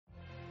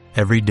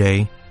Every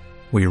day,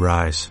 we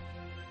rise,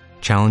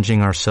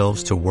 challenging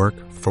ourselves to work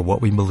for what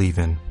we believe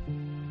in.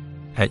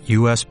 At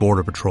U.S.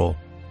 Border Patrol,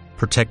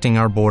 protecting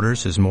our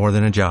borders is more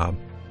than a job.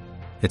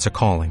 It's a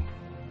calling.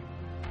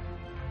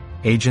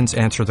 Agents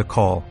answer the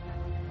call,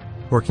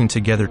 working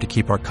together to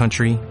keep our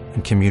country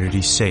and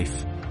communities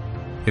safe.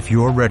 If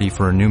you're ready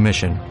for a new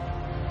mission,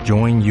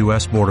 join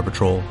U.S. Border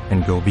Patrol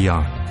and go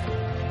beyond.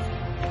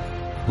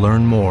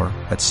 Learn more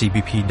at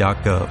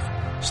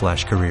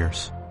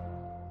cbp.gov/careers.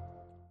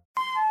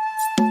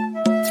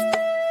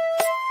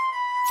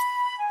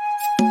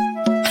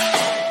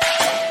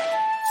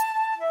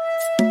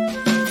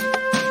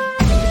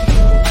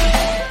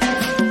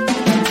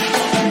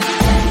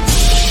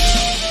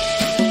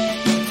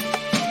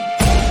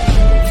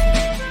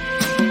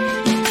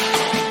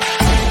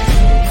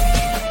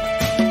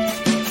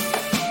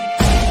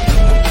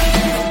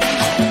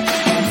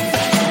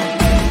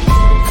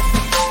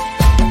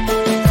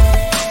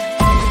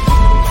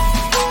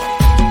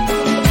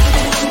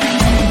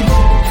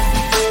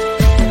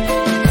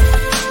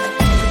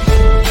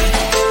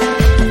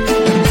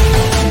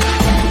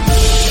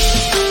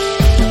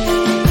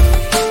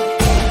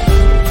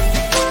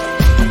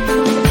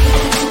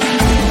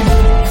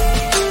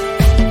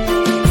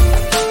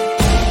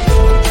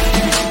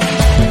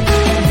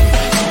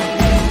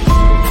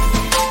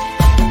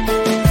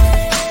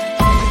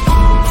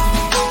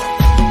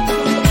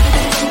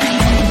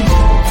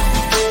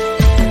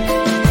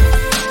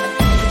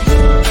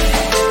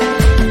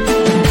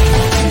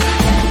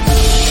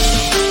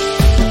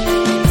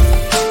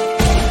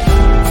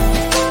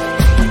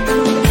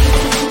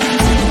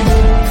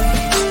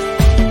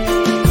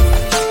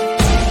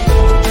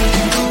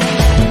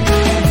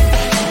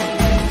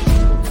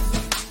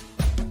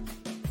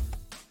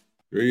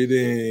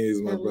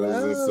 Greetings, my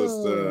brothers and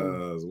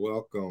sisters.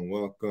 Welcome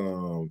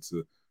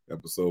to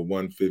episode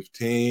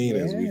 115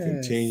 as we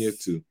continue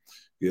to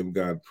give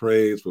God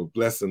praise for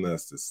blessing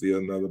us to see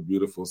another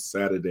beautiful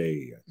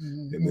Saturday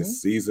in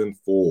this season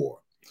 4.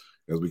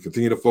 As we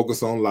continue to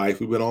focus on life,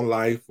 we've been on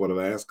life for the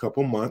last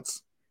couple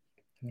months.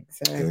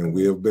 Exactly. And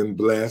we have been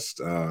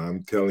blessed.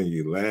 I'm telling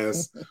you,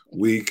 last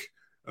week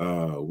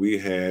we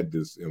had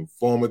this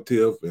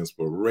informative,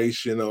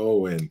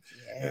 inspirational, and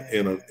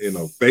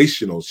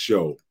innovational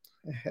show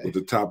with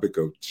the topic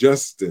of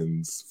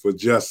Justins for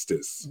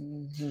Justice.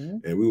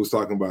 And we was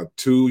talking about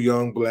 2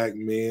 young Black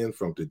men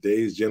from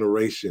today's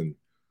generation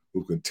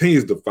who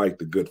continues to fight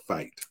the good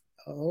fight.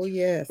 Oh,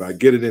 yes. By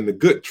getting into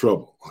good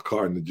trouble,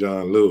 according to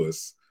John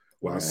Lewis,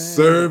 while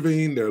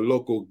serving their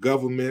local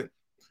government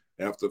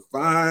after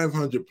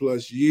 500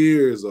 plus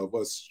years of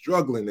us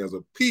struggling as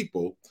a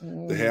people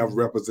to have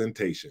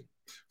representation.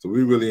 So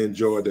we really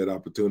enjoyed that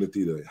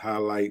opportunity to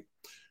highlight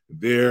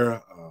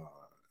their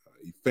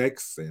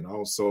effects and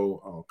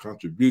also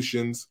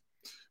contributions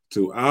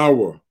to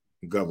our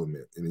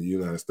government in the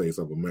United States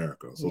of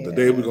America. So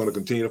today we're going to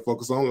continue to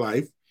focus on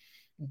life.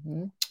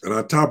 And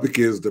our topic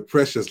is the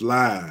precious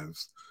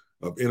lives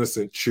of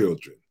innocent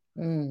children.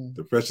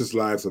 The precious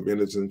lives of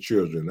innocent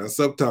children. Our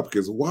subtopic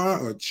is, why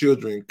are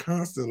children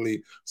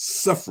constantly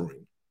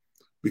suffering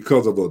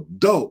because of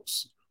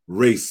adults'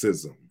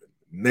 racism,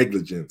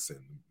 negligence, and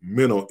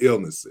mental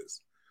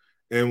illnesses?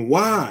 And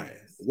why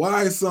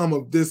some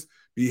of this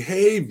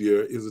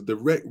behavior is a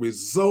direct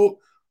result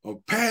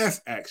of past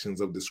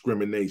actions of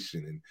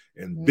discrimination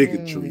and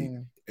bigotry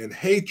and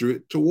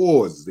hatred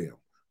towards them.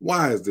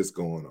 Why is this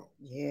going on?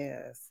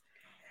 Yes.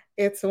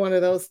 It's one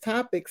of those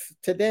topics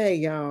today,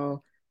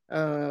 y'all.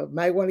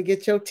 Might want to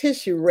get your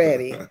tissue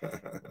ready.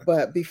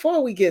 But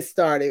before we get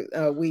started,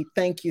 we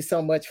thank you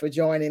so much for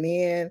joining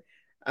in.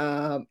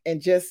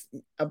 And just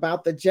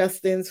about the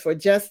Justins for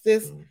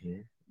Justice,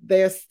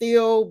 they're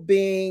still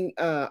being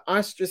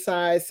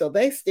ostracized, so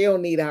they still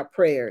need our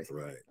prayers.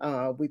 Right.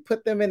 We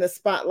put them in the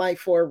spotlight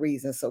for a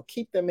reason, so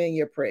keep them in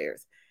your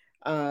prayers.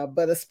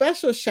 But a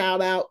special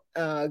shout out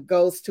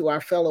goes to our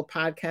fellow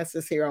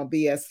podcasters here on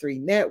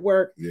BS3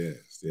 Network.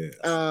 Yes.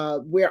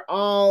 We're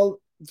all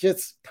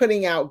just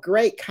putting out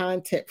great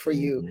content for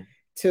you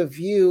to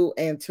view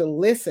and to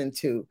listen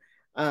to.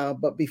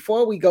 But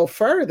before we go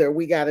further,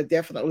 we got to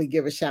definitely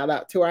give a shout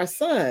out to our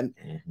son,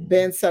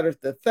 Ben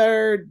Sudderth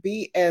III,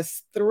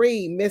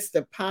 BS3,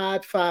 Mr.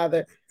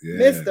 Podfather,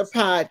 Mr.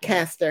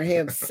 Podcaster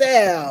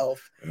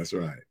himself. That's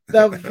right.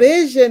 The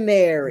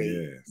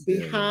visionary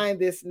behind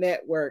this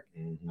network.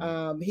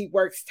 He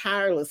works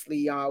tirelessly,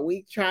 y'all.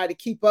 We try to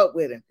keep up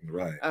with him.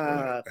 Right.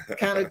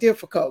 Kind of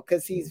difficult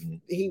because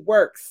he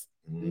works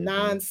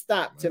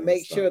nonstop to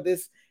make sure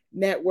this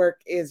network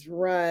is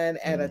run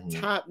at a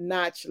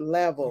top-notch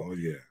level.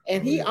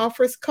 And he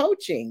offers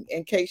coaching,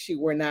 in case you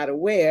were not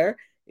aware.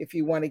 If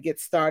you want to get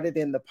started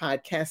in the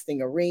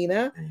podcasting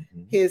arena,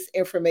 his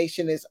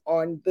information is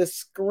on the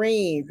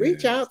screen.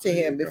 Reach out to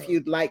him if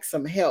you'd like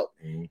some help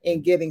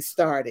in getting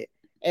started.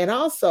 And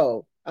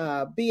also,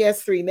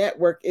 BS3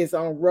 Network is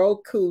on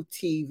Roku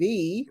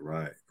TV.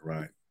 Right.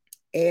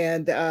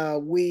 And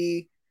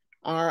we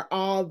are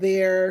all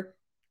there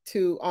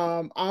to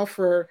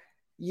offer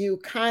you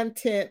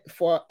content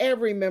for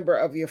every member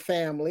of your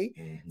family.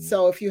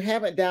 So if you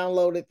haven't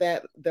downloaded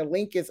that, the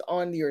link is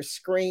on your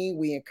screen.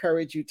 We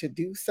encourage you to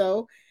do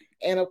so.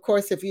 And of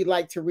course, if you'd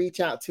like to reach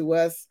out to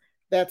us,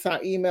 that's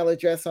our email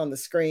address on the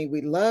screen.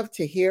 We'd love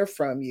to hear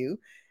from you.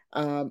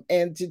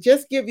 And to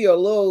just give you a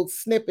little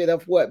snippet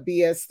of what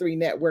BS3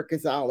 Network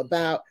is all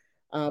about,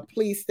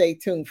 please stay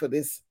tuned for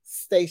this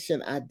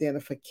station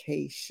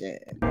identification.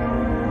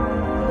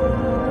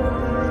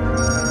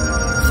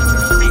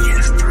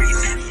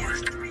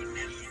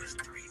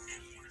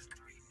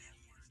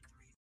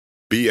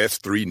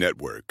 BS3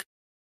 Network,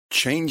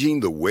 changing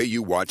the way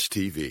you watch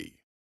TV.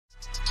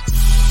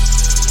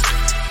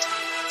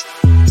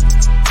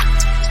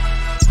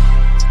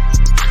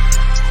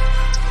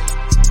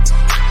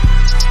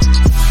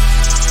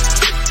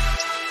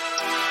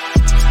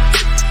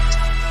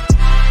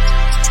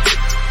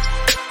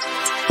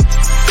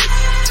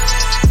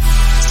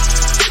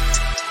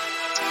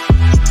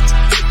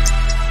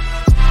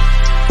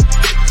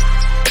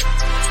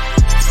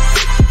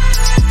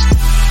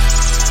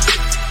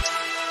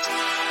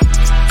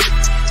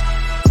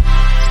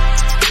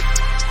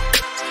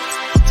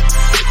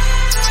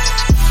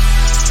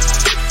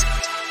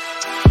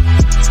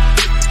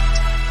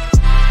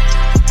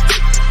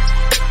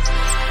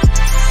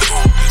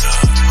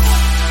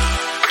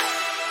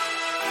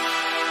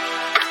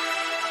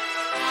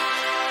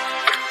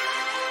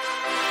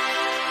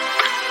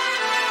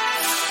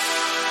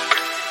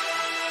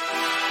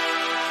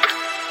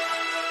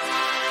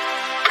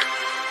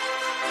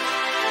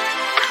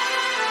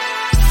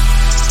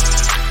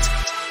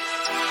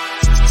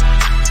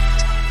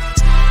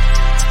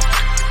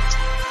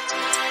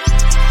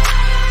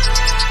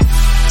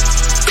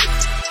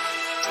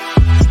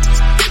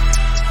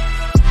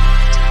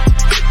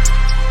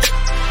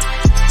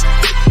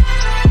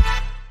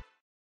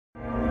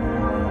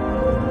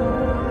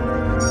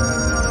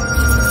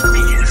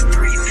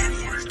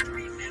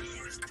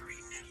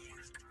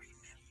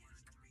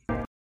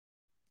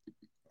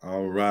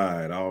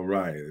 All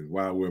right.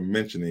 While we're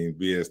mentioning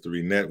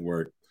BS3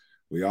 Network,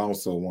 we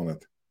also want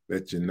to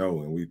let you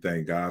know, and we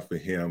thank God for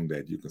him,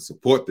 that you can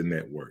support the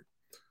network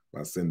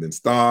by sending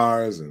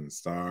stars, and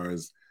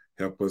stars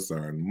help us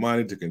earn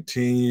money to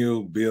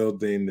continue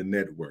building the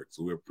network.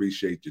 So we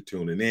appreciate you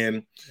tuning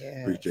in.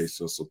 Yes. Appreciate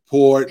your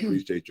support.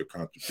 Appreciate your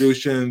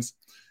contributions.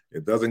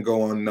 It doesn't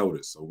go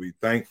unnoticed. So we're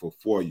thankful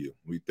for you.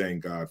 We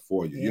thank God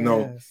for you. Yes. You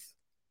know,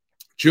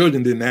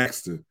 children didn't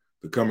ask to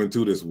come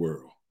into this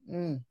world.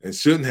 And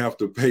shouldn't have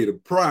to pay the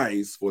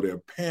price for their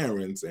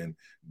parents and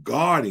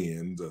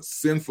guardians'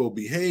 sinful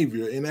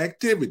behavior and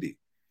activity.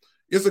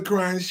 It's a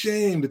crying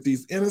shame that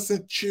these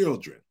innocent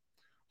children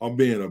are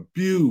being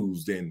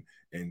abused and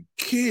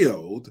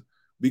killed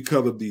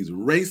because of these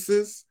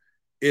racist,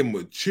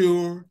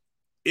 immature,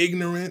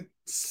 ignorant,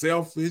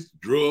 selfish,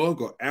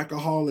 drug or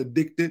alcohol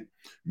addicted,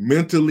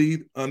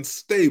 mentally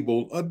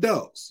unstable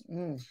adults.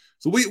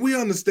 So we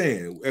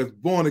understand, as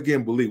born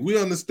again believers,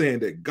 we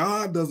understand that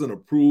God doesn't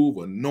approve,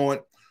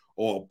 anoint,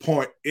 or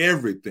appoint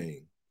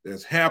everything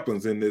that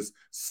happens in this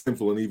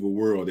sinful and evil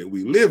world that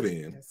we live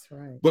in. That's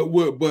right.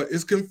 But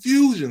it's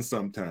confusion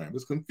sometimes.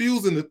 It's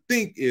confusing to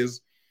think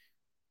is,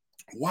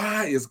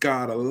 why is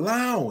God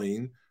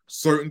allowing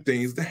certain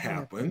things to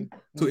happen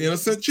to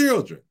innocent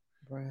children?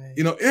 Right.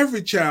 You know,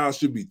 every child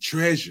should be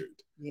treasured,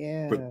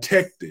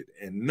 protected,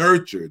 and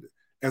nurtured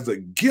as a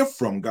gift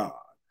from God.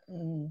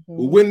 But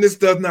when this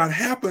does not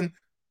happen,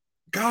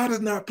 God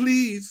is not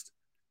pleased,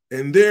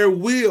 and there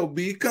will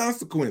be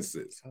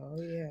consequences.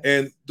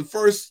 And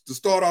to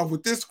start off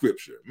with this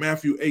scripture,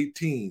 Matthew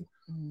 18,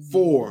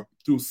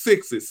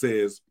 4-6, it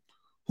says,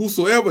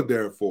 "Whosoever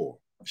therefore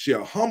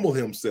shall humble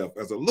himself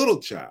as a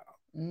little child,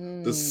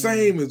 the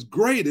same is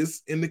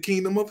greatest in the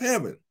kingdom of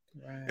heaven.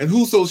 Right. And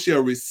whoso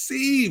shall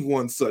receive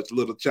one such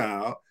little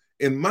child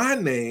in my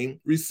name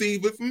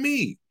receiveth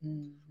me.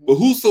 But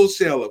whoso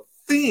shall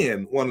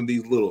offend one of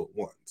these little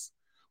ones,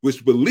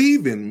 which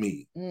believe in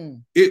me,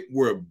 it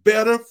were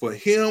better for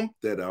him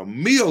that a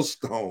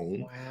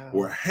millstone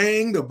were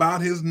hanged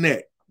about his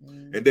neck,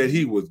 and that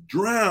he was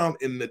drowned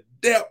in the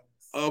depth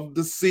of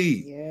the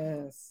sea."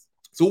 Yes.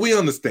 So we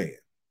understand.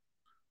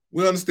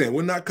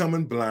 We're not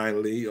coming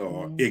blindly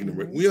or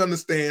ignorant. We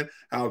understand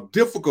how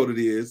difficult it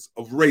is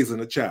of raising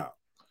a child.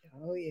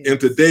 In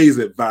today's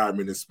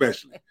environment,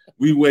 especially.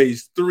 We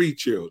raised 3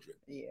 children,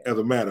 as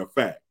a matter of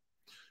fact.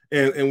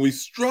 And we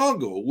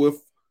struggle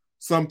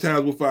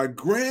sometimes with our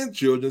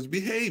grandchildren's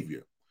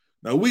behavior.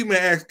 Now we may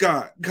ask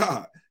God,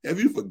 have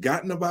you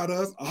forgotten about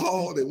us?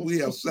 All that we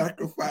have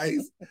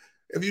sacrificed?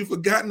 Have you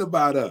forgotten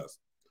about us?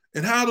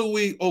 And how do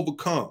we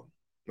overcome,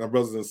 my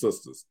brothers and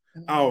sisters,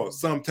 our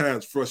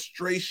sometimes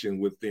frustration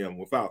with them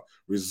without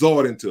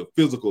resorting to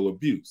physical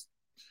abuse?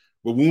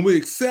 But when we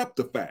accept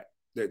the fact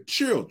that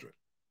children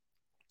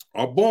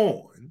are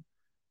born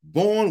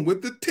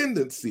with the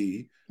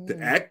tendency to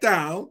act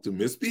out, to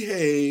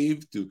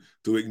misbehave,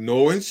 to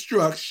ignore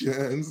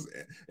instructions,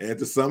 and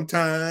to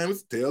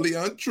sometimes tell the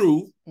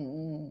untruth,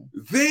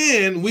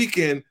 then we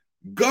can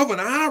govern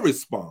our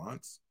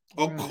response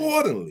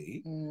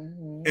accordingly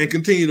and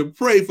continue to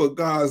pray for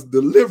God's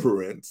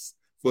deliverance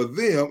for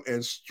them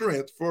and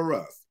strength for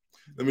us.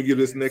 Let me give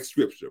this next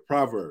scripture,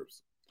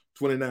 Proverbs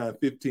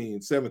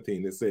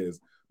 29:15-17. It says,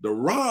 the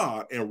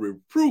rod and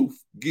reproof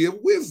give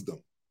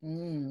wisdom,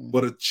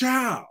 but a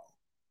child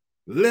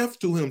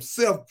left to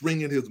himself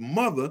bringing his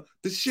mother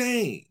to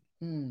shame.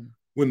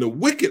 When the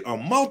wicked are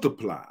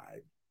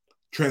multiplied,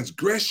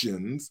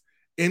 transgressions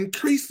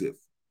increaseth,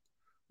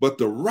 but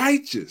the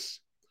righteous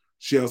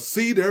shall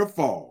see their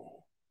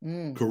fall.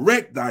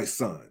 Correct thy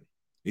son,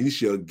 and he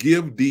shall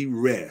give thee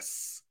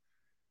rest.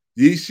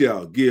 Ye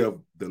shall give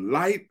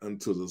delight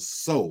unto the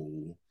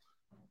soul.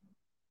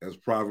 That's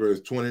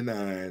Proverbs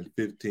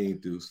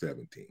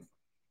 29:15-17.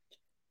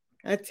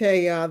 I tell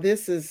y'all,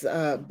 this has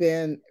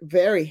been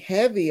very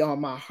heavy on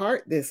my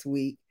heart this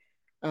week.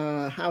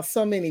 How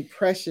so many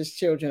precious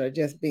children are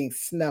just being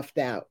snuffed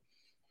out.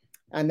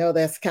 I know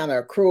that's kind of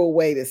a cruel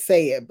way to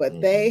say it,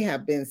 but they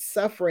have been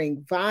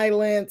suffering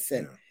violence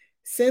and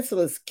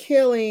senseless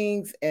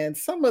killings, and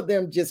some of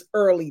them just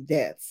early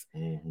deaths.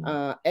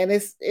 And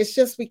it's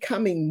just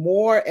becoming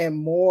more and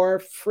more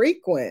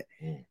frequent.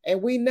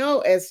 And we know,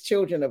 as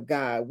children of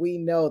God, we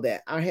know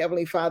that our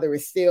Heavenly Father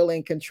is still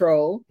in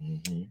control,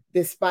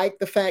 despite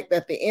the fact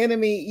that the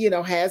enemy, you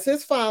know, has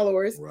his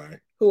followers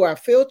who are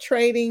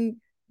filtrating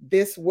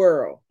this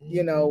world,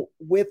 you know,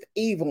 with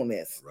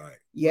evilness.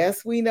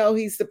 Yes, we know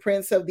he's the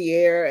prince of the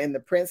air and the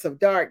prince of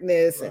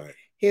darkness, and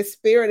his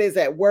spirit is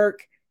at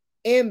work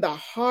in the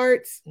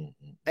hearts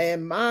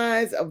and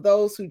minds of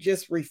those who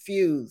just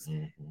refuse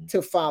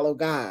to follow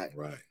God.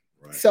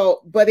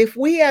 So, but if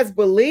we as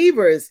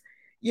believers,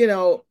 you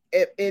know,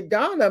 it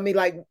dawned on me,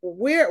 like,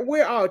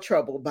 we're all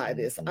troubled by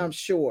this, I'm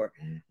sure.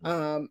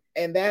 And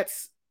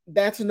that's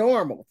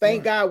normal.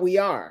 Thank God we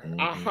are.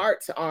 Our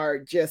hearts are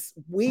just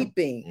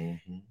weeping,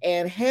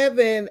 and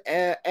heaven,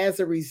 as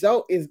a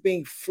result, is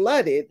being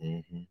flooded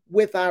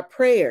with our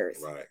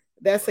prayers.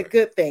 That's a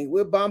good thing.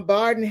 We're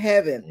bombarding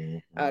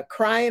heaven,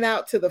 crying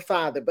out to the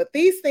Father. But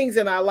these things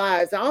in our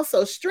lives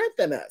also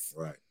strengthen us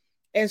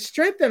and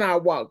strengthen our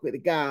walk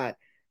with God.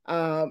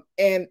 And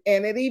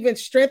it even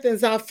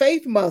strengthens our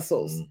faith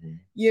muscles,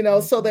 you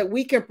know, so that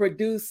we can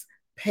produce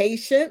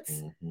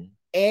patience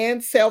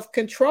and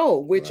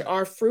self-control, which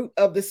are fruit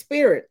of the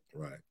Spirit.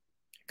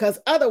 Because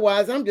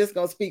otherwise, I'm just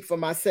going to speak for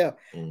myself.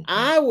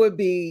 I would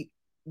be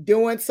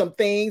doing some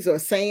things or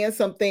saying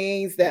some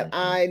things that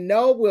I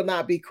know will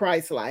not be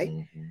Christ-like,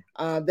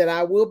 that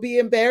I will be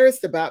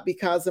embarrassed about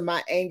because of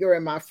my anger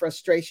and my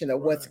frustration of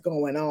what's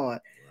going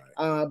on.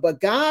 But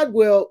God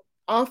will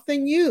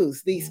often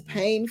use these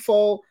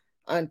painful,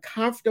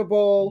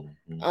 uncomfortable,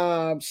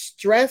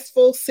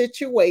 stressful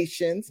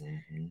situations,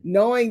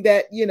 knowing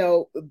that, you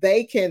know,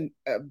 they can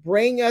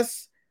bring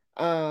us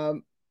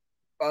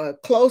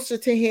closer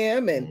to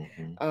him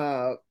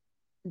and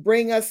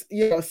bring us,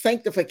 you know,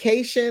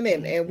 sanctification,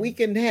 and we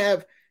can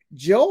have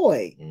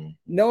joy,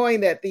 knowing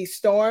that these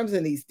storms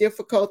and these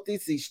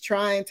difficulties, these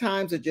trying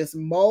times are just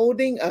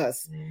molding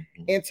us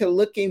into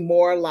looking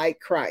more like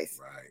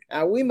Christ.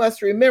 Now, we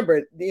must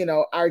remember, you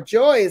know, our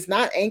joy is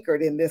not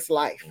anchored in this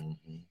life.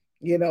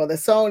 You know, the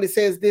song that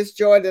says, this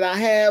joy that I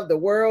have, the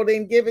world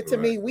didn't give it to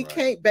me. We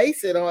can't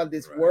base it on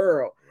this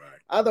world.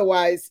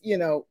 Otherwise, you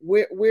know,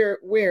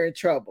 we're in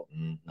trouble.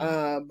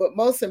 But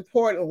most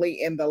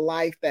importantly, in the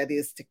life that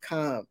is to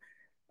come,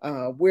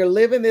 we're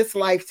living this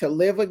life to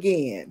live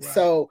again.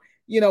 So,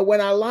 you know, when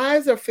our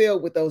lives are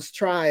filled with those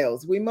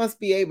trials, we must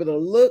be able to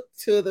look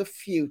to the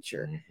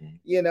future,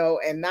 you know,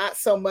 and not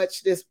so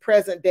much this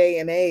present day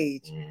and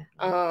age.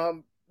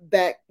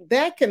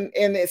 That can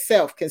in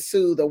itself can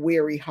soothe a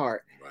weary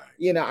heart.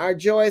 You know, our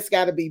joy's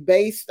got to be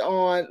based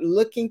on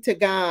looking to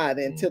God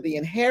and to the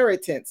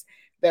inheritance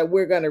that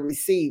we're going to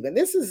receive. And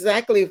this is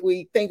exactly, if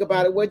we think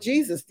about it, what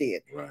Jesus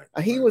did.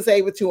 He was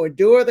able to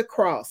endure the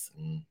cross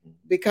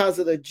because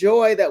of the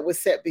joy that was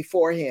set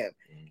before him.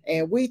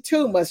 And we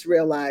too must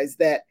realize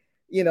that,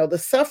 you know, the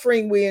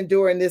suffering we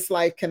endure in this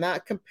life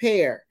cannot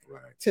compare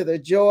to the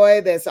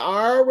joy that's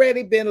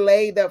already been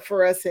laid up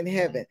for us in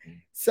heaven.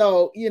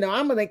 So, you know,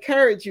 I'm going to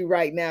encourage you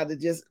right now to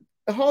just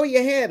hold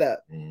your head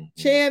up,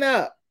 chin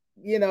up.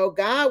 You know,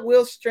 God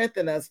will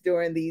strengthen us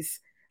during these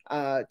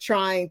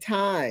trying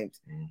times.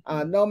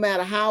 No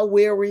matter how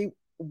weary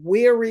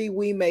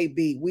we may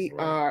be, we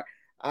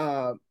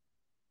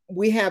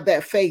have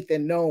that faith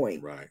in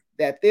knowing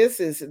that this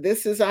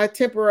is our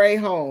temporary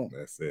home.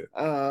 That's it.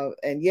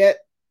 And yet,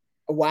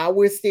 while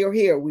we're still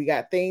here, we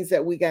got things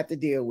that we got to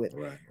deal with.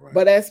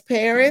 But as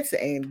parents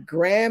and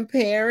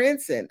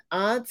grandparents and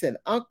aunts and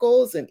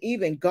uncles and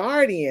even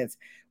guardians,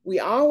 we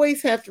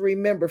always have to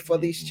remember, for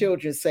these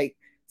children's sake,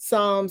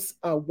 Psalms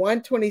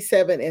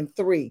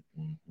 127:3.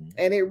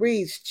 And it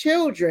reads,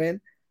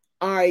 children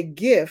are a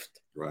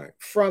gift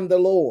from the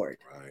Lord.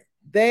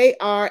 They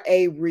are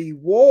a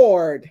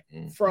reward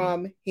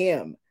from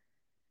him.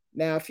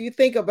 Now, if you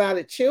think about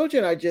it,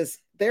 children are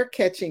they're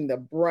catching the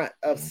brunt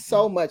of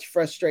so much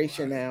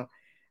frustration now.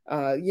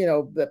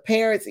 The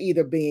parents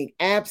either being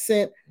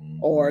absent,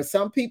 or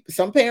some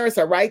parents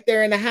are right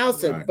there in the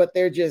house, but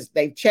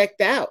they've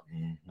checked out.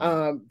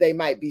 They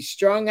might be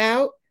strung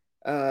out.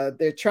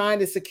 They're trying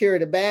to secure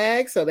the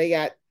bag, so they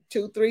got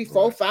 2, 3,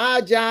 4,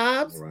 5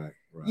 jobs.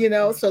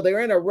 So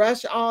they're in a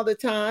rush all the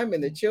time,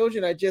 and the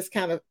children are just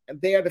kind of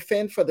there to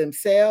fend for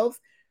themselves.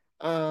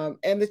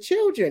 And the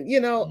children,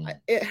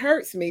 it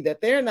hurts me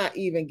that they're not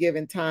even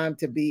given time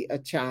to be a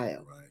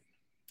child,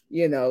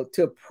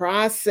 to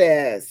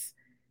process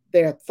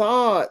their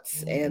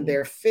thoughts and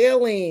their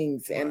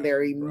feelings and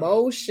their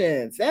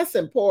emotions. That's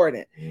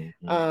important.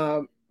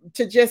 To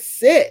just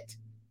sit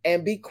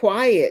and be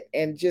quiet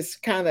and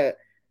just kind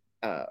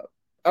of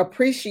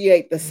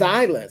appreciate the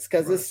silence,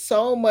 because there's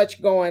so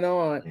much going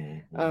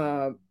on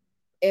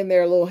in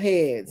their little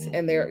heads,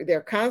 and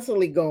they're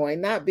constantly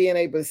going, not being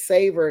able to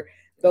savor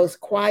those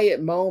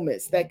quiet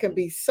moments that can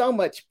be so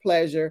much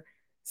pleasure,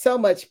 so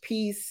much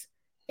peace,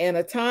 and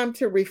a time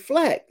to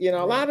reflect. A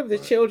lot of the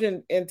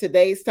children in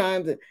today's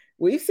times,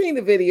 we've seen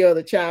the video of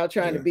the child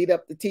trying to beat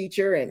up the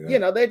teacher, and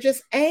they're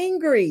just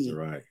angry.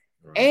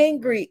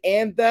 Angry,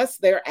 and thus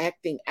they're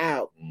acting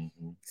out.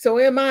 So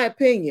in my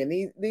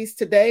opinion, these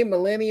today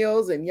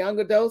millennials and young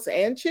adults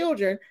and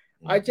children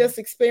are just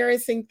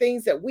experiencing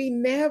things that we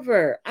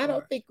never, I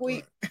don't think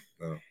we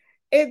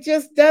it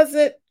just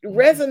doesn't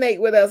resonate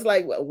with us.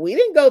 Like, well, we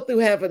didn't go through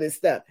half of this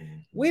stuff.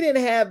 We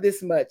didn't have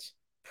this much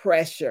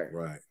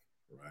pressure.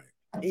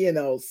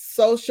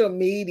 Social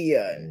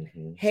media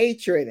and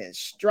hatred and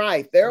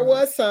strife. There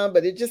was some,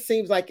 but it just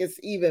seems like it's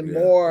even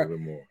more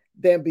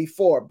than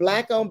before.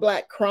 Black on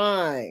black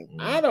crime.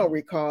 I don't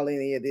recall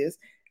any of this.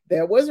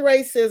 There was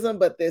racism,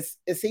 but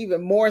it's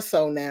even more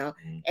so now.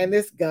 And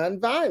this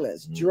gun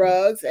violence,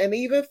 drugs, and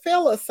even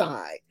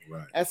filicide.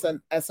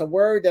 That's a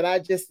word that I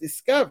just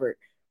discovered,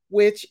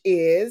 which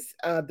is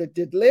the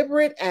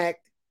deliberate act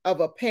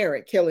of a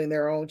parent killing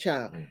their own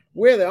child.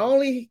 We're the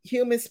only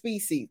human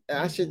species,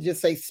 I should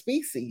just say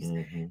species,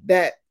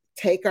 that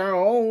take our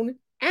own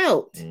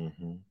out.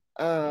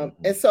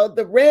 And so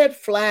the red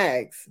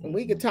flags, and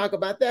we could talk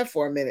about that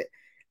for a minute,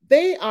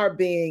 they are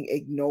being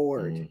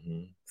ignored.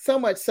 So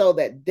much so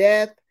that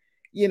death,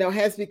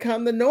 has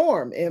become the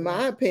norm, in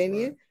my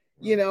opinion,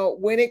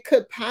 when it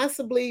could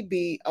possibly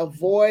be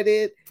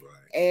avoided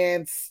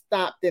and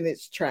stopped in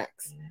its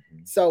tracks.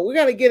 So we're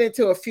going to get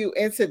into a few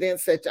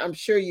incidents that I'm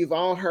sure you've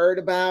all heard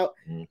about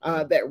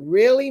that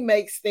really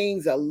makes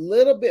things a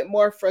little bit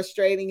more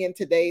frustrating in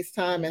today's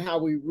time, and how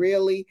we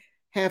really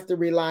have to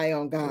rely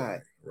on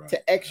God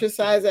to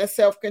exercise that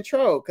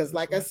self-control. Because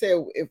like I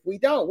said, if we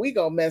don't, we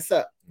going to mess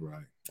up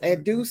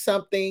and do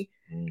something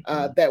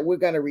that we're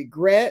going to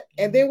regret.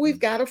 And then we've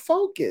got to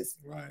focus.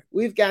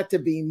 We've got to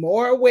be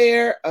more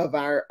aware of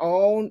our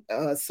own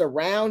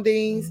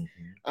surroundings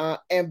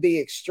and be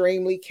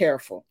extremely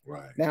careful.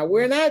 Now,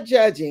 we're not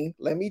judging.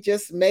 Let me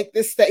just make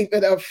this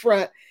statement up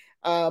front.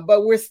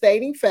 But we're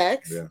stating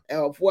facts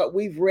of what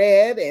we've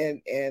read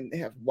and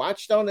have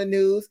watched on the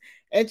news,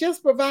 and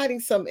just providing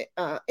some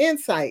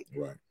insight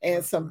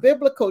and some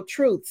biblical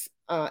truths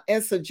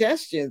and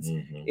suggestions,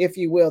 if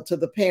you will, to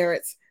the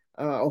parents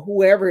or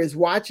whoever is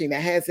watching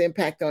that has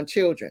impact on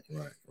children.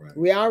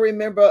 We all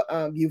remember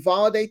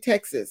Uvalde,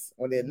 Texas,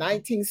 where there are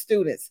 19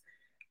 students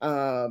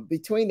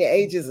between the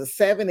ages of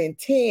 7 and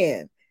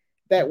 10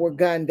 that were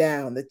gunned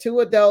down, the 2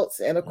 adults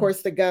and of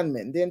course the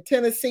gunman. Then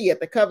Tennessee at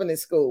the Covenant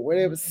School, where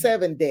there was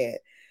 7 dead.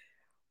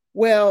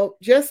 Well,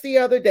 just the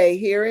other day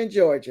here in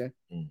Georgia,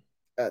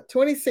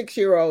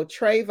 26-year-old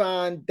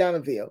Trayvon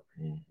Dunaville,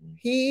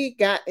 he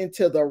got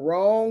into the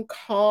wrong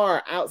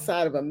car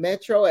outside of a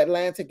Metro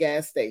Atlanta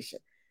gas station,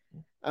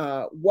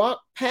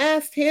 walked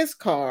past his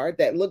car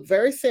that looked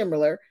very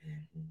similar,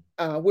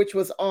 which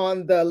was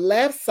on the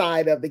left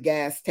side of the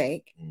gas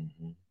tank,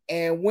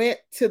 and went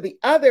to the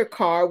other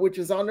car, which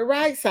was on the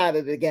right side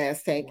of the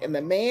gas tank. And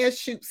the man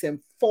shoots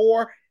him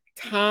 4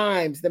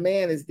 times. The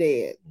man is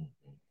dead.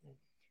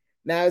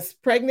 Now, his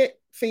pregnant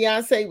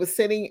fiance was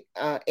sitting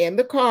in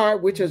the car,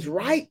 which was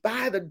right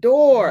by the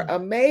door.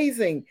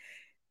 Amazing.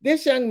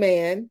 This young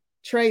man,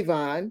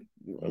 Trayvon,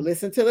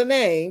 listen to the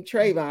name,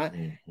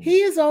 Trayvon,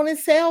 he is on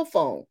his cell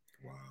phone.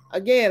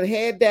 Again,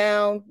 head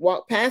down,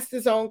 walk past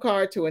his own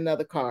car to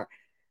another car.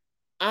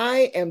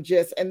 I am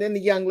just, and then the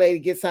young lady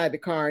gets out of the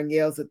car and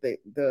yells at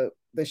the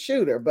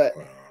shooter. But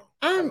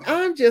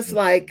I'm just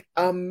like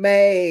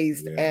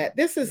amazed at,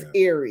 this is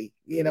eerie.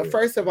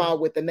 First of all,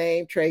 with the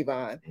name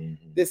Trayvon,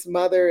 this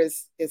mother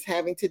is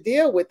having to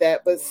deal with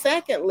that. But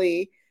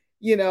secondly,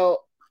 the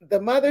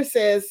mother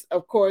says,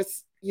 of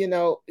course,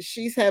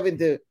 she's having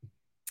to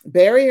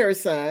bury her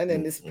son,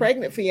 and this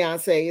pregnant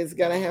fiance is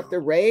going to have to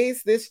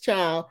raise this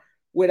child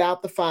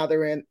without the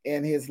father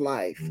in his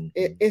life.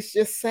 It's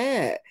just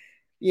sad.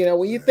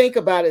 When you think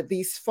about it,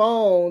 these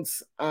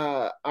phones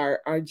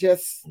are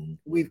just,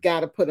 we've got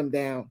to put them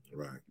down.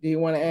 Do you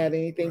want to add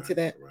anything to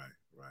that?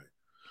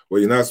 Well,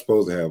 you're not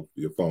supposed to have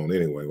your phone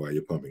anyway while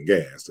you're pumping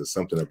gas. There's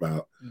something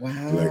about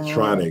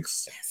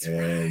electronics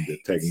and the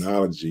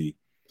technology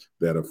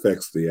that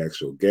affects the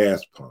actual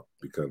gas pump,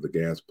 because the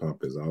gas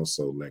pump is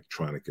also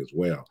electronic as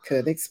well.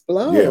 Could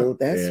explode. Yeah,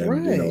 That's and,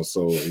 right. You know,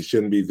 so he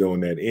shouldn't be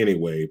doing that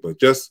anyway. But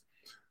just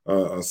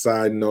a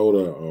side note,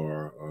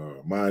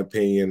 or my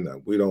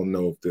opinion, we don't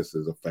know if this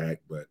is a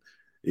fact, but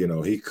you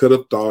know, he could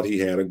have thought he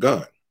had a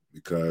gun,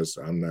 because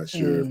I'm not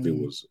sure if it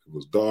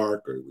was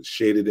dark or it was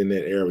shaded in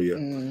that area.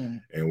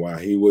 And while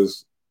he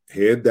was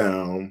head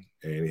down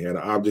and he had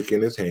an object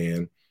in his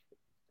hand,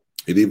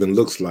 it even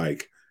looks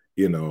like,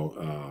 you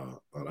know,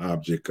 an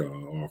object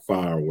or a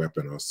fire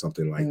weapon or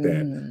something like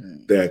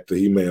that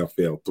he may have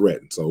felt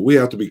threatened. So we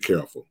have to be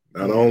careful,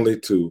 not only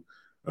to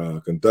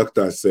conduct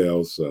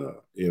ourselves,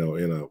 you know,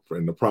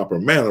 in the proper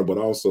manner, but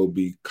also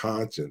be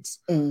conscious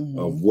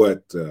of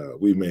what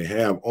we may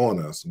have on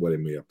us, what it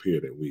may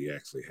appear that we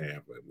actually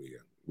have, but we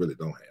really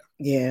don't have.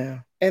 Yeah.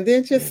 And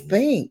then just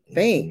think.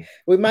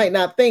 We might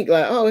not think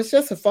like, oh, it's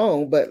just a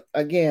phone. But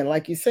again,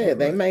 like you said,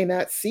 they may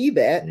not see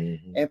that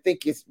and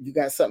think you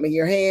got something in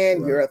your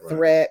hand, you're a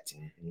threat,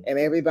 and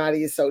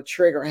everybody is so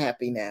trigger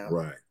happy now.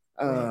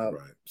 Right.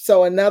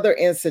 So another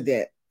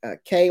incident,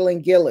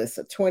 Kaylin Gillis,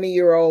 a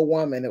 20-year-old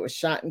woman that was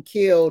shot and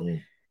killed,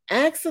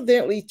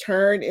 accidentally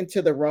turned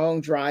into the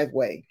wrong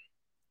driveway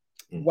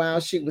while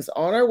she was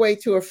on her way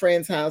to a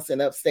friend's house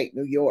in upstate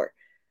New York.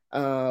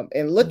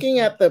 And looking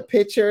at the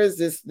pictures,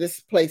 this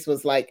place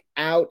was like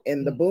out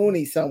in the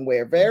boonies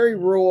somewhere, very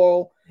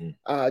rural,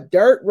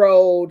 dirt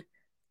road.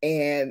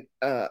 And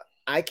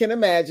I can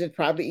imagine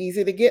probably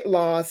easy to get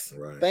lost.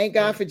 Thank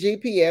God for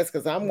GPS,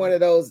 because I'm one of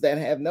those that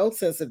have no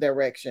sense of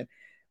direction.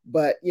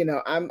 But, you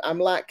know, I'm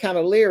like kind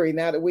of leery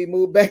now that we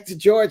moved back to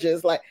Georgia.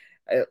 It's like,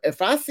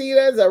 if I see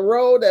there's a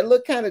road that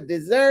look kind of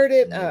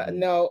deserted,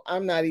 no,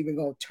 I'm not even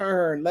going to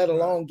turn, let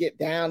alone get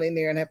down in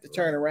there and have to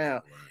turn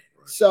around.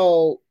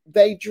 So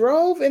they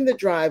drove in the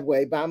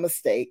driveway by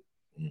mistake.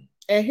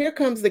 And here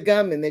comes the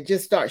gunman that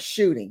just starts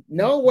shooting.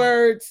 No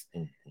words,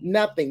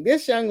 nothing.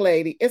 This young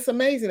lady, it's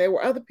amazing. There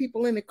were other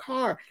people in the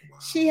car.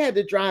 She had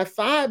to drive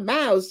 5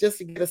 miles just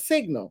to get a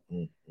signal.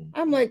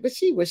 I'm like, but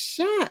she was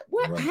shot.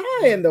 What?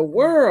 How in the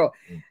world?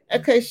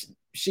 Okay,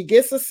 she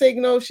gets a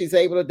signal. She's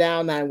able to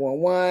dial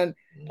 911.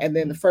 And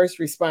then the first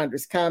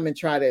responders come and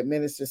try to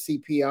administer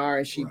CPR.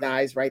 And she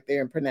dies right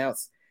there and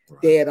pronounced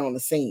dead on the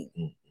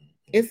scene.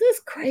 Is this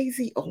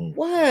crazy or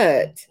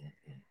what?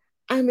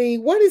 I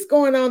mean, what is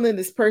going on in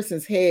this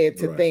person's head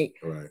to think?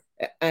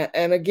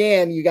 And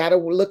again, you got to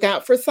look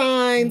out for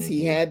signs.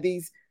 He had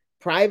these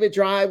private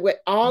driveway.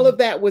 All of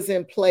that was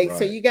in place.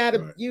 So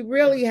you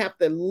really have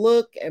to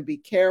look and be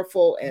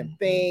careful and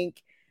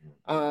think.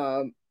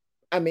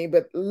 I mean,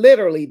 but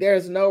literally,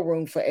 there's no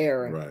room for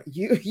error.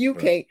 You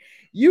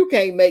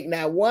can't make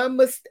not one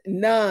mistake.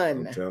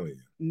 None. I'm telling you.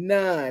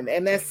 None.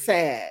 And that's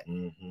sad.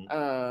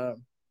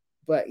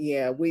 But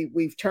yeah,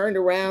 we've turned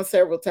around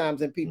several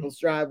times in people's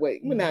driveway.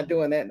 We're not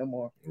doing that no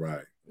more.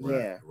 Right.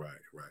 Well,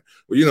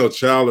 you know,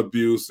 child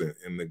abuse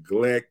and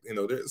neglect, you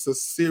know, there's a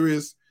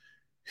serious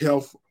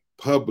health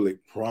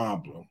public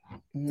problem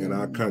in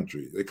our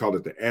country. They call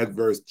it the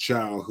adverse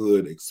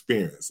childhood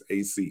experience,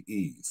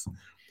 ACEs,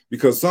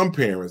 because some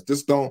parents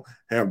just don't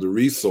have the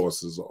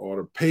resources or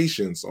the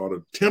patience or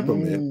the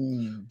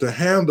temperament to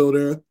handle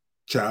their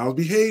child's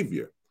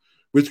behavior,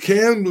 which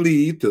can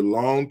lead to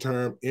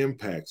long-term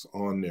impacts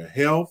on their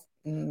health,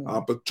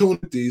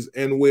 opportunities,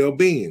 and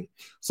well-being.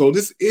 So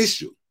this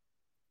issue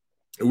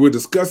we're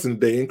discussing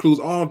today includes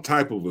all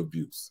type of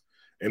abuse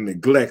and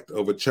neglect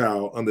of a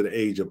child under the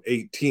age of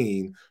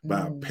 18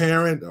 by a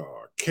parent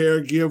or a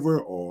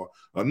caregiver or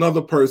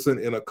another person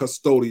in a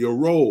custodial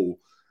role.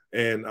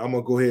 And I'm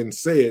going to go ahead and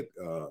say it,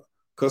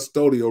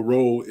 custodial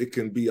role, it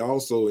can be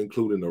also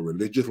including a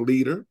religious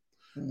leader,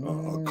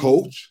 a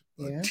coach,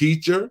 a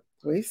teacher,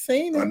 we've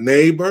seen it, a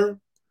neighbor,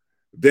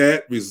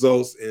 that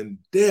results in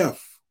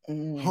death,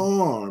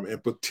 harm,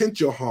 and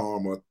potential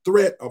harm or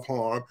threat of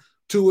harm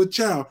to a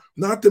child,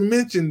 not to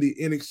mention the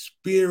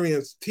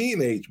inexperienced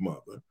teenage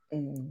mother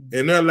and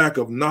their lack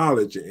of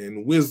knowledge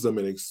and wisdom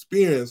and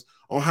experience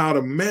on how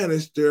to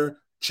manage their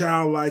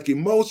childlike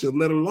emotions,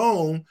 let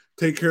alone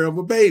take care of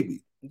a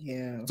baby.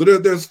 So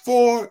there's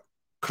 4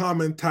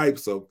 common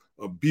types of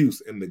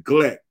abuse and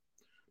neglect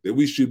that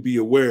we should be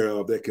aware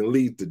of that can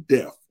lead to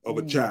death of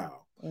a child.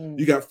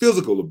 You got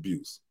physical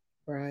abuse,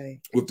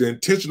 with the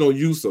intentional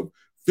use of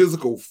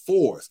physical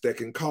force that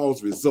can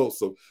cause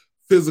results of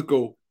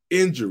physical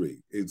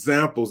injury.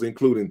 Examples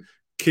including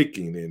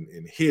kicking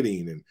and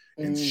hitting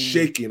and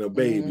shaking a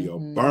baby, or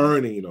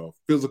burning, or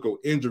physical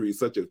injuries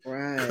such as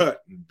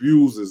cut and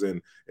bruises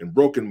and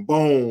broken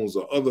bones,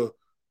 or other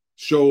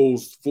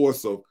shows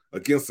force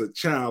against a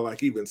child,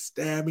 like even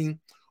stabbing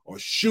or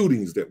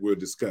shootings that we're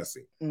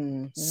discussing.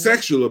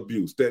 Sexual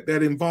abuse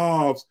that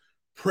involves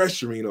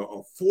pressuring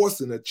or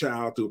forcing a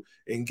child to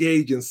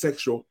engage in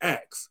sexual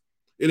acts.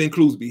 It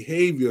includes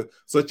behavior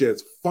such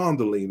as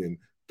fondling and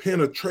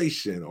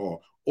penetration or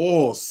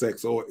oral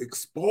sex, or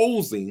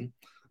exposing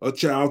a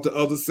child to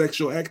other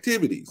sexual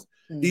activities.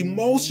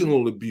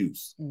 Emotional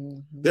abuse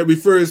that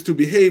refers to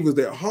behaviors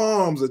that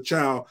harms a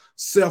child's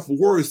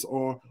self-worth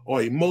or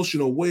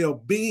emotional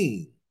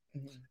well-being.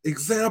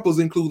 Examples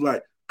include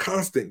like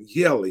constant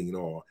yelling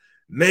or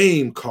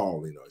name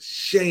calling or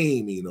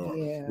shaming or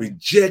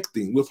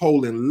rejecting,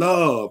 withholding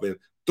love, and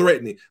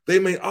threatening. They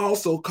may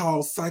also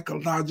cause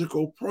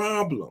psychological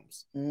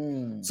problems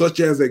such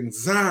as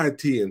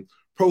anxiety and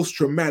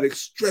post-traumatic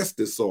stress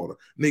disorder,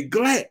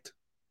 neglect.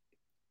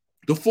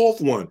 The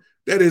fourth one,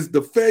 that is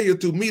the failure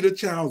to meet a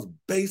child's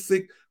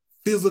basic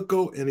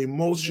physical and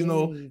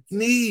emotional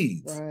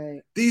needs.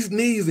 Right. These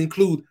needs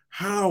include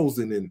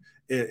housing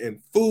and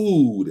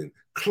food and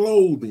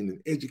clothing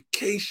and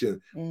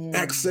education,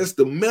 access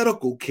to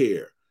medical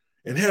care,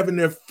 and having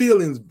their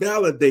feelings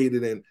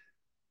validated and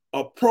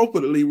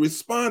appropriately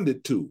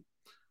responded to.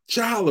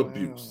 Child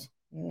abuse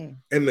and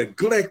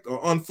neglect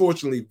are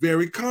unfortunately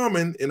very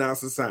common in our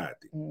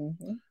society.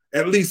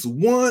 At least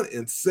 1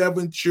 in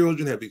 7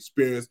 children have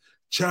experienced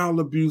child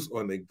abuse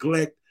or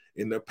neglect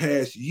in the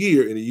past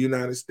year in the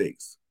United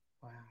States.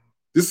 Wow.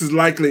 This is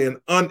likely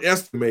an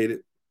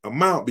unestimated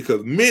amount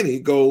because many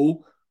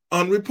go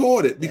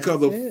unreported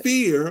because of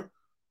fear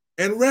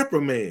and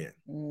reprimand.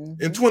 In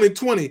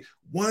 2020,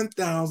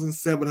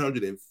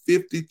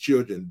 1,750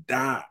 children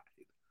died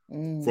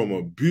from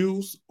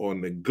abuse or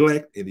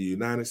neglect in the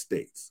United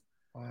States.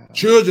 Wow.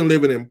 Children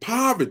living in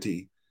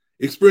poverty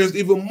experience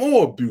even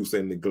more abuse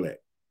and neglect.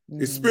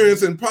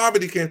 Experiencing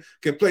poverty can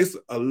place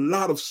a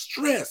lot of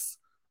stress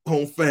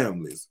on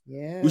families,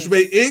 which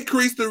may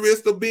increase the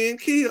risk of being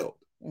killed.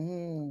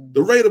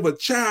 The rate of a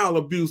child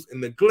abuse and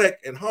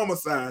neglect and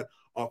homicide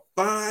are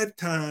 5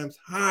 times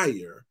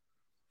higher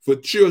for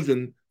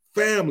children,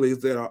 families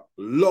that are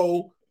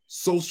low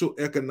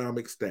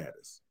socioeconomic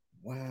status.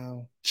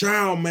 Wow.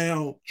 Child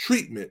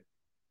maltreatment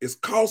is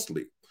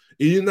costly.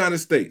 In the United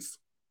States,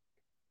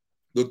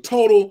 the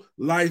total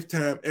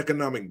lifetime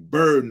economic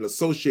burden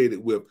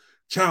associated with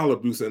child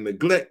abuse and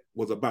neglect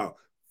was about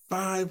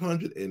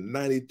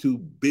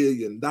 $592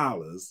 billion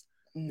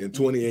in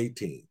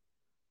 2018.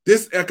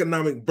 This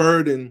economic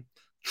burden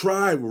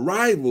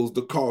rivals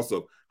the cost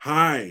of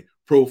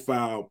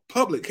high-profile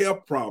public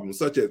health problems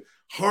such as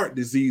heart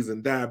disease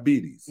and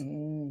diabetes.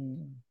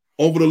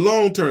 Over the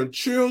long term,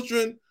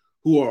 children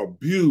who are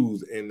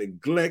abused and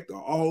neglect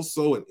are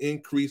also an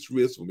increased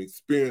risk from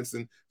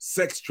experiencing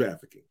sex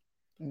trafficking,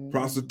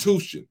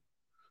 prostitution,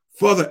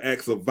 further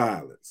acts of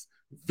violence,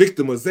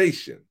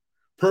 victimization,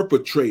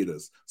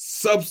 perpetrators,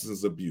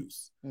 substance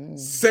abuse,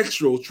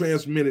 sexual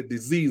transmitted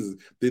diseases,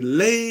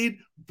 delayed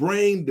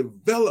brain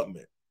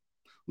development,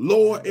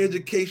 lower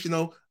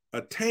educational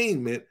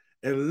attainment,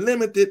 and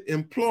limited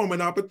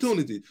employment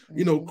opportunities.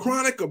 You know,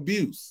 chronic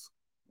abuse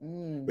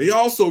may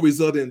also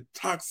result in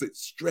toxic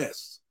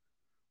stress,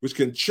 which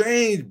can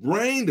change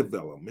brain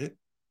development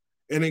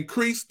and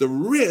increase the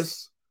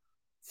risk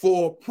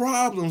for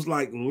problems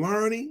like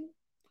learning,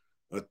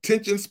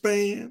 attention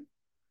span,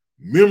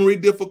 memory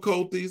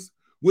difficulties,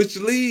 which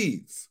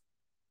leads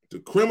to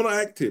criminal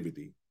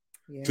activity,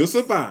 to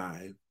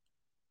survive,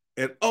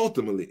 and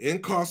ultimately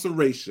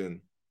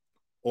incarceration,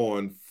 or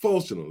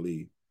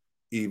unfortunately,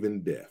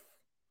 even death.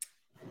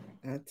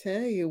 I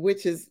tell you,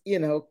 which is, you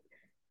know,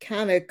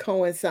 kind of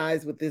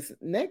coincides with this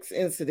next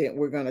incident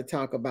we're going to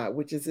talk about,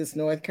 which is this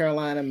North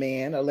Carolina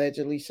man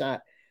allegedly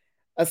shot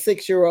a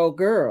 6-year-old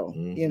girl,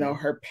 you know,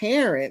 her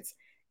parents,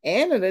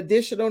 and an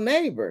additional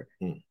neighbor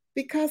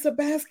because a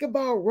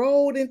basketball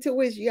rolled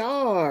into his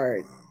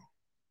yard. Wow.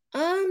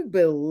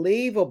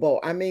 Unbelievable.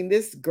 I mean,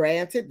 this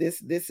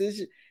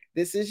is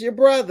your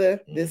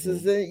brother. This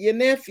is your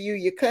nephew,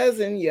 your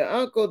cousin, your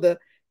uncle.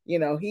 You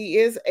know, he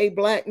is a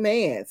Black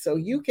man. So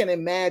you can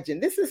imagine,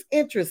 this is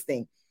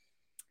interesting.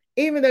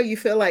 Even though you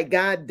feel like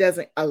God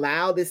doesn't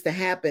allow this to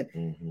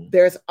happen,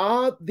 there's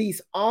all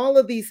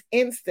of these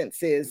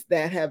instances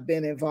that have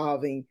been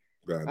involving.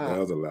 God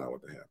does allow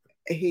it to happen.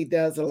 He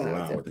does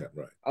allow it to happen,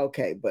 right?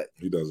 Okay, but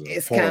he doesn't.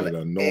 It's kind of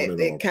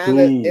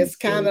It's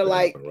kind of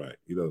like happen, right.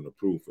 He doesn't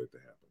approve for it to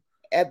happen.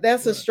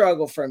 That's a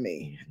struggle for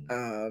me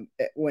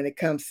when it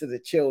comes to the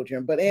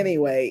children. But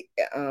anyway,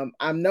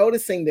 I'm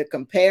noticing the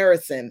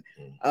comparison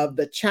of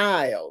the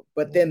child,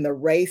 but then the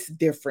race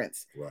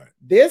difference. Right.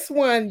 This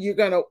one you're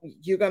gonna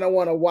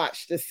want to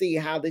watch to see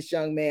how this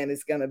young man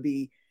is gonna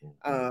be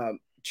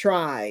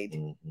tried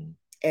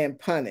and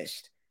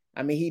punished.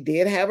 I mean, he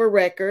did have a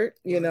record,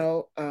 you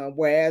know,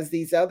 whereas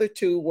these other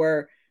two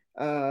were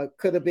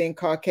could have been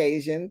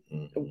Caucasian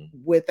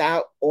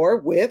without or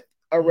with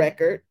a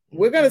record.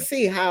 We're going to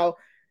see how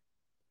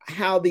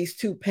these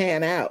two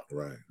pan out.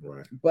 Right.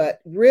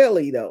 But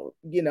really, though,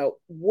 you know,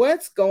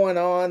 what's going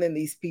on in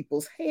these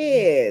people's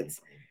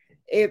heads?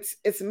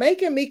 It's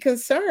making me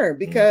concerned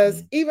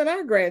because even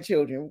our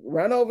grandchildren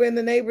run over in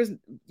the neighbor's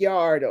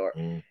yard or,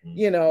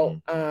 you know,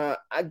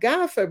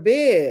 God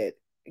forbid.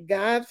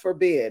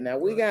 Now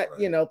we got,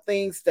 you know,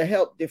 things to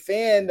help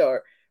defend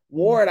or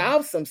ward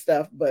off some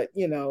stuff, but,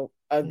 you know,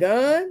 a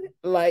gun,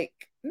 like,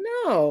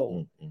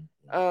 no.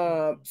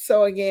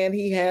 So again,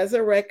 he has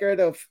a record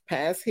of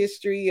past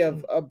history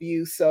of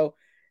abuse. So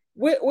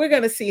we're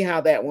going to see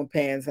how that one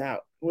pans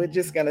out. We're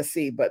just going to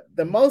see. But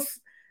the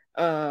most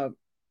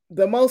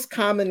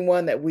common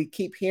one that we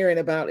keep hearing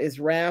about is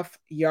Ralph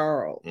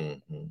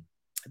Yarl.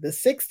 The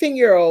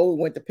 16-year-old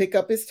went to pick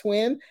up his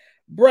twin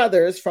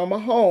brothers from a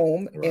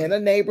home in a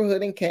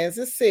neighborhood in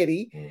Kansas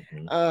City.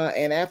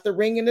 And after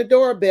ringing the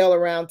doorbell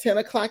around 10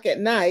 o'clock at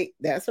night,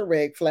 that's a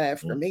red flag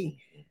for me.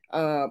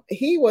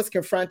 He was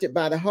confronted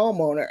by the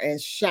homeowner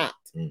and shot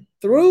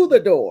through the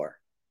door.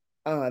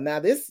 Now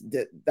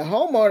the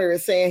homeowner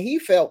is saying he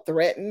felt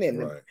threatened,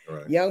 and the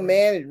young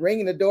man is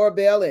ringing the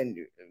doorbell and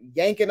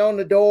yanking on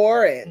the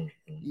door, and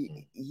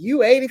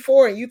you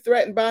 84 and you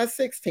threatened by a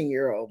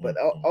 16-year-old, but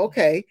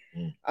okay.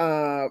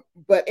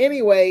 But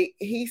anyway,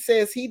 he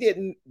says he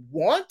didn't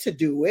want to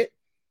do it.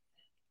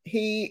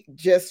 He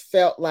just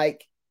felt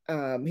like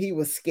he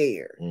was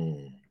scared.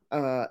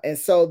 And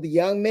so the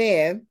young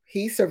man,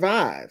 he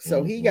survived.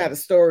 So he got a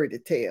story to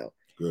tell.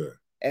 Good.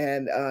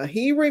 And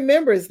he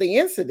remembers the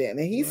incident,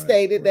 and he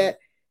stated that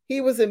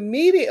he was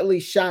immediately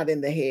shot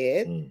in the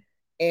head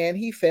and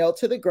he fell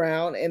to the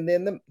ground. And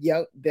then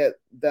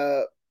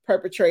the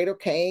perpetrator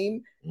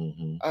came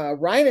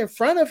right in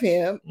front of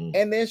him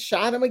and then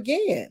shot him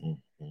again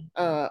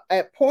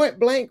at point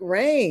blank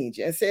range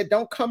and said,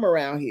 "Don't come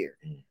around here."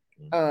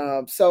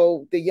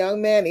 So the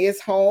young man is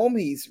home.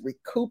 He's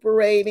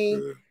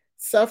recuperating,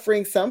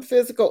 suffering some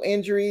physical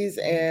injuries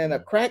and a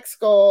cracked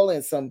skull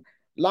and some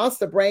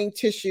loss of brain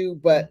tissue.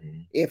 But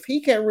if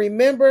he can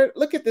remember,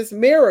 look at this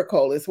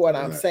miracle is what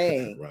I'm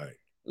saying.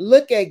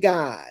 Look at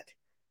God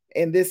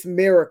in this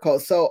miracle.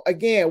 So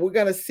again, we're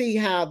going to see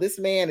how this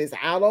man is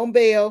out on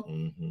bail,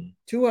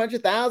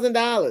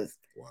 $200,000.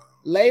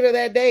 Later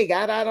that day,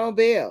 got out on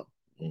bail.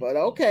 But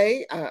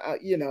okay,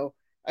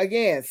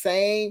 again,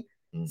 same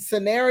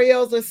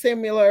scenarios are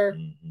similar,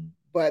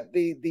 but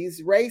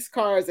these race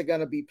cars are going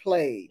to be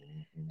played.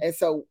 And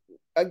so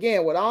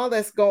again, with all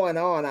that's going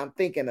on, I'm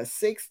thinking a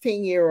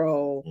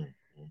 16-year-old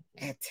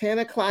at 10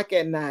 o'clock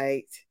at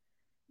night,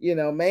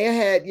 may have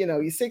had, your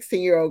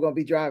 16-year-old going to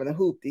be driving a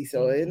hoopty,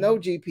 so there's no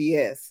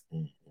GPS.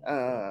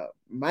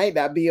 Might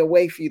not be a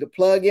way for you to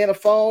plug in a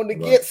phone to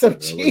get some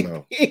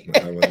GPS.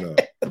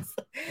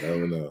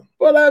 Never know.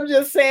 Well, I'm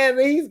just saying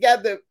that he's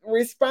got the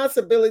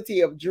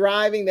responsibility of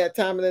driving that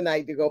time of the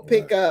night to go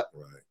pick up.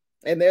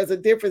 And there's a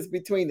difference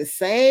between the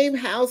same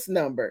house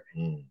number,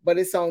 but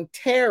it's on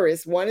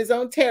terrace. One is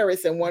on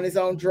terrace and one is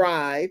on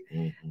drive.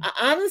 An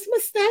honest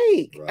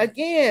mistake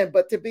again,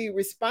 but to be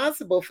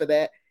responsible for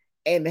that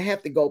and to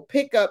have to go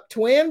pick up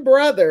twin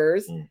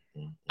brothers.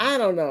 I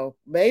don't know.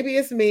 Maybe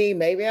it's me.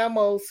 Maybe I'm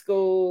old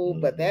school,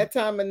 but that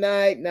time of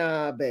night,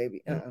 nah,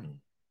 baby.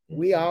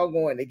 We all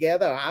going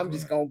together. I'm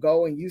just going to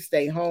go and you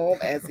stay home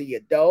as the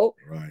adult.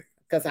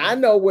 Because I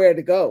know where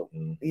to go.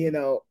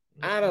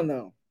 I don't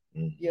know.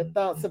 Your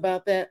thoughts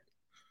about that?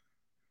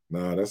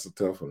 No, that's a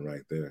tough one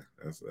right there.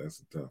 That's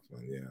a tough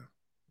one.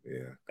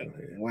 Yeah.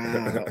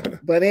 Wow.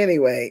 But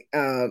anyway,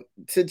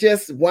 to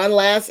just one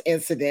last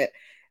incident,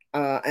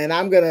 and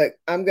I'm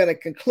gonna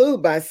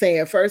conclude by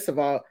saying, first of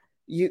all,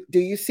 do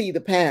you see the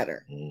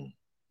pattern?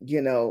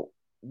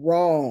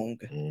 Wrong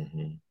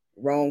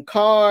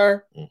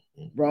car,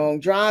 wrong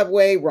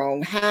driveway,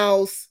 wrong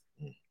house,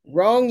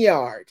 wrong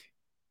yard,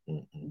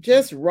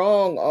 just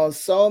wrong on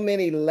so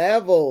many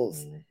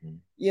levels.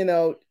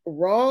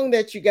 Wrong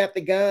that you got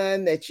the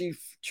gun, that you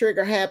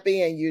trigger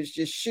happy and you're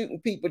just shooting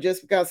people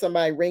just because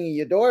somebody ringing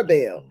your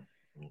doorbell.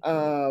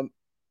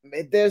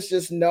 There's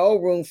just no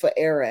room for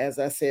error, as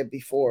I said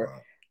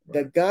before.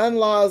 The gun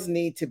laws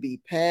need to be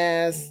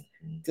passed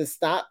to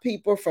stop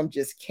people from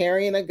just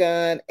carrying a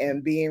gun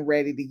and being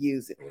ready to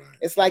use it.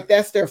 It's like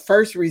that's their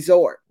first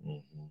resort.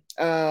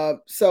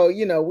 So,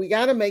 we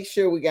got to make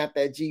sure we got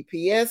that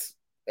GPS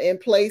in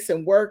place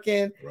and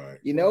working.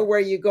 Where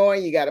you're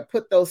going. You got to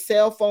put those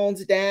cell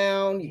phones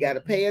down. You got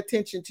to pay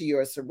attention to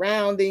your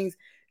surroundings.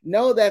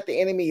 Know that the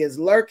enemy is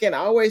lurking,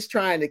 always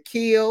trying to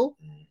kill,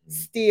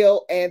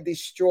 steal, and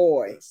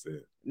destroy.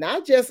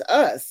 Not just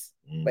us,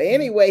 but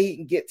any way he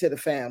can get to the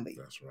family.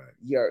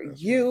 Your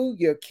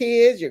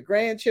kids, your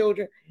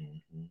grandchildren.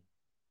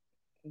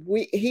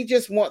 He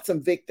just wants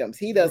some victims.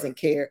 He doesn't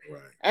care.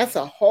 That's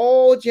a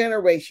whole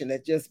generation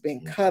that's just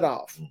been cut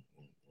off.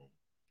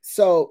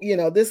 So,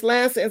 this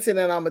last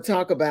incident I'm going to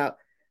talk about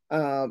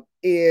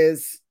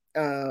is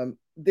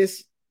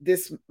this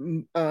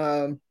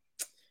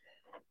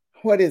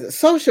what is it?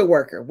 Social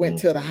worker went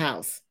to the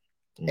house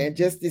and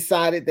just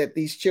decided that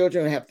these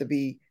children have to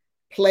be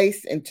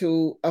placed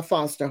into a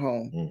foster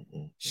home.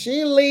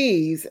 She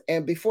leaves,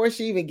 and before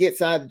she even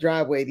gets out of the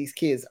driveway, these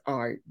kids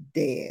are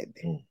dead.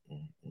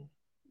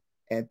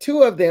 And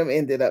two of them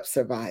ended up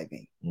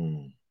surviving.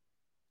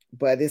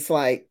 But it's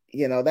like,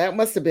 that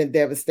must have been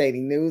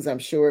devastating news. I'm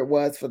sure it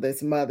was for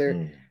this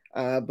mother.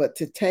 But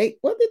to take,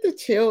 what did they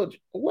do?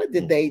 What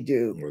did they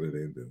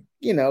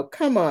do?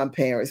 Come on,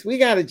 parents. We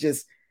got to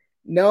just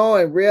know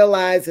and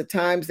realize the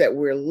times that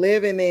we're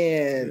living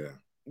in.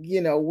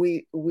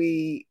 We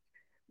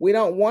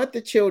don't want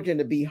the children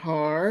to be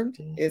harmed.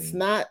 It's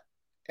not,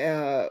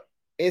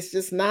 it's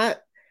just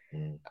not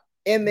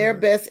in their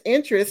best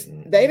interest.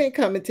 They didn't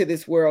come into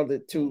this world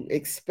to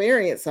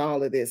experience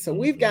all of this. So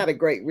we've got a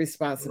great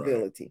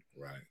responsibility.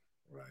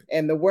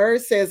 And the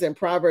word says in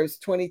Proverbs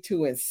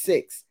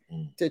 22:6,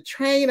 to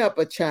train up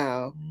a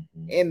child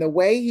in the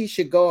way he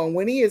should go. And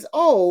when he is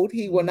old,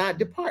 he will not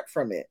depart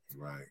from it.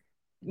 Right.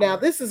 Now,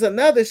 this is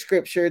another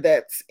scripture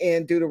that's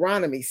in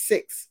Deuteronomy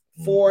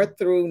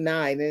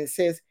 6:4-9. And it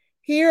says,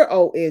 "Hear,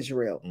 O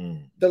Israel,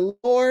 the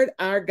Lord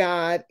our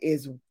God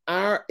is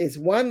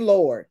one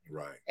Lord.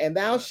 Right. And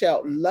thou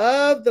shalt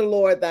love the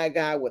Lord thy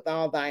God with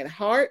all thine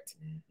heart,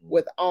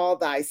 with all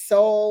thy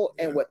soul,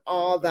 and with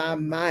all thy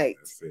might.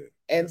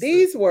 And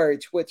these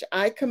words which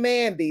I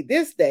command thee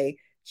this day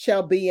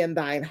shall be in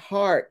thine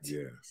heart.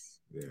 Yes.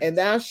 And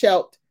thou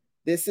shalt,"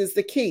 this is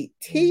the key,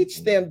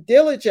 "teach them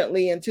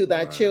diligently unto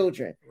thy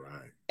children,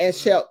 and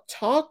shalt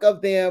talk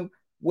of them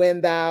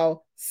when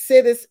thou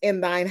sittest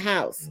in thine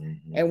house,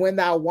 and when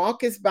thou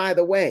walkest by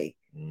the way,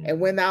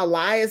 and when thou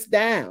liest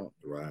down,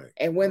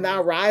 and when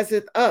thou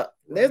risest up."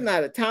 There's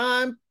not a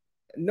time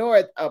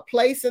nor a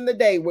place in the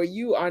day where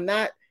you are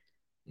not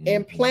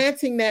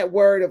implanting that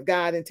word of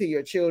God into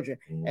your children.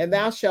 "And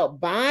thou shalt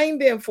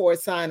bind them for a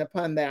sign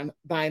upon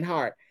thine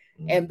heart,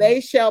 and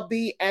they shall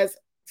be as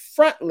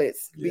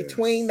frontlets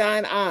between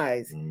thine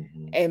eyes,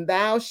 and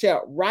thou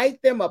shalt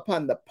write them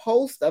upon the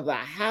post of thy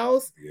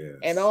house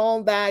and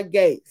on thy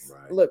gates."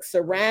 Look,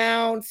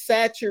 surround,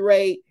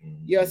 saturate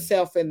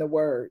yourself in the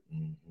word.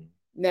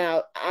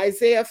 Now,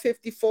 Isaiah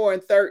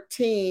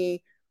 54:13,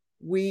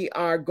 we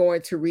are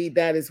going to read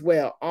that as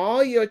well.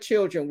 "All your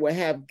children will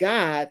have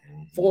God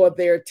for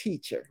their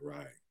teacher."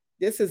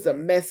 This is a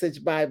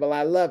Message Bible.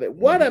 I love it.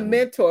 What a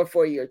mentor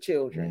for your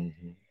children.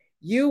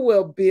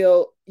 You'll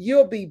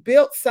be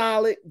built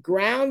solid,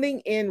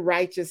 grounding in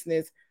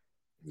righteousness,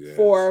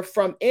 far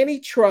from any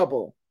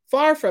trouble,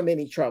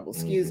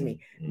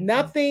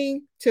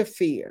 nothing to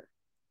fear,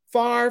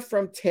 far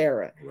from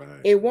terror.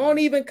 It won't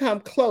even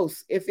come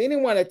close. If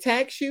anyone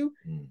attacks you,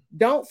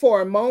 don't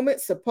for a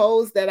moment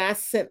suppose that I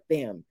sent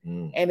them.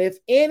 And if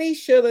any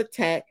should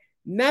attack,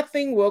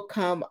 nothing will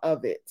come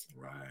of it.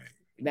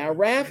 Now,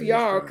 Raph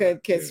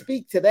Yarl can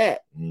speak to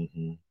that.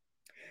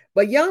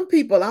 But young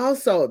people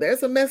also,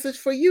 there's a message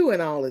for you in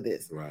all of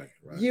this.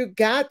 You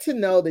got to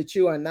know that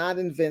you are not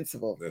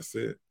invincible. That's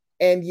it.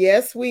 And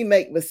yes, we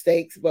make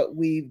mistakes, but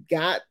we've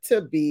got to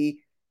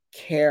be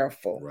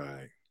careful.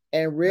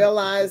 And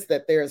realize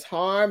that there's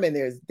harm and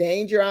there's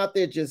danger out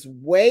there just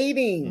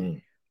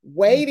waiting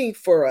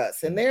for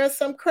us. And there are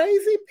some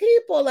crazy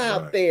people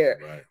out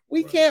there.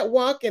 We can't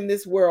walk in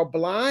this world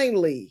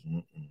blindly,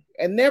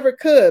 and never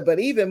could, but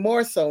even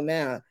more so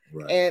now.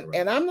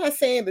 And I'm not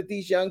saying that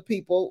these young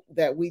people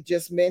that we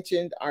just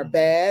mentioned are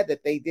bad,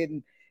 that they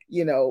didn't,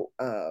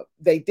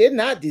 they did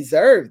not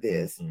deserve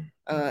this,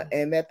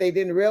 and that they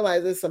didn't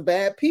realize there's some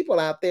bad people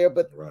out there,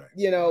 but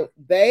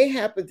they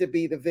happen to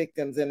be the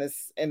victims, and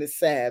it's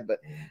sad. But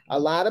a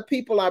lot of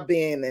people are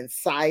being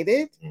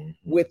incited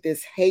with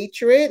this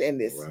hatred and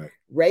this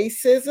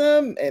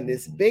racism and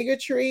this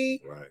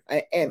bigotry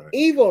and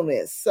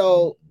evilness.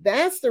 So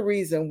that's the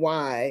reason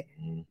why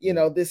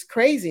this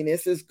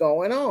craziness is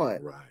going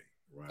on.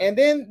 And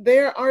then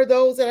there are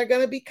those that are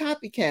going to be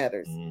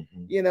copycatters.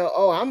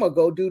 Oh, I'm gonna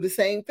go do the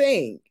same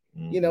thing.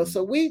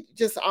 So we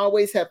just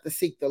always have to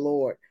seek the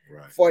Lord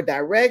for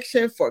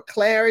direction, for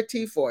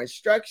clarity, for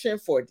instruction,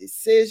 for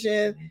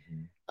decision,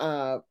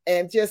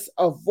 and just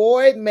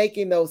avoid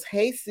making those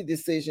hasty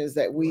decisions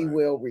that we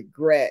will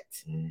regret.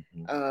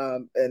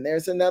 And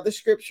there's another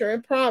scripture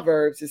in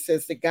Proverbs. It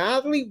says, "The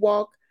godly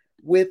walk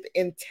with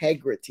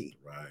integrity.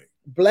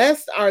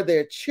 Blessed are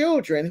their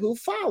children who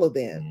follow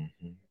them."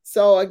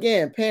 So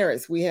again,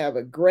 parents, we have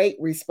a great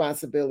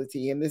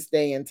responsibility in this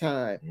day and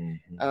time.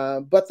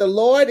 But the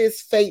Lord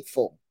is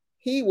faithful.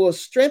 He will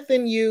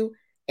strengthen you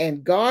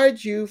and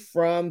guard you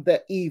from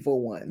the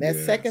evil one.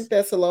 That's 2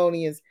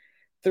 Thessalonians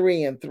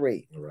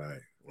 3:3.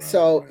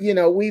 So,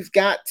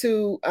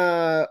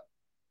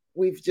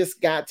 we've just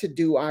got to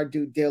do our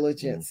due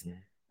diligence.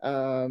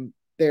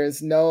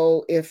 There's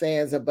no ifs,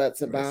 ands, or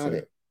buts about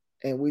it.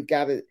 And we've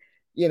got to,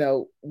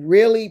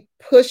 really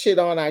push it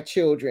on our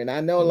children. I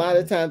know a lot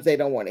of times they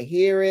don't want to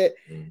hear it.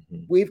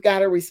 We've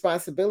got a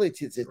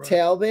responsibility to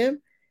tell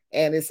them,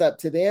 and it's up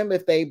to them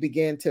if they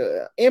begin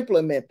to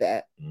implement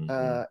that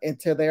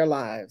into their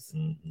lives.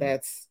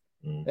 That's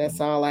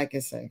all I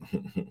can say.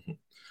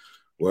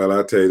 Well,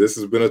 I tell you, this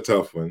has been a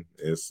tough one.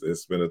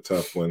 It's been a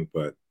tough one,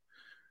 but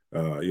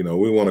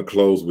we want to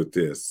close with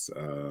this.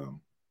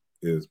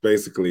 Is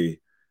basically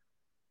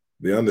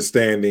the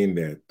understanding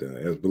that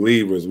as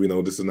believers, we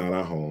know this is not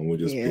our home. We're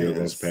just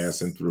pilgrims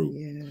passing through.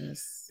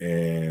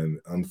 And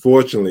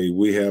unfortunately,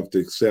 we have to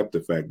accept the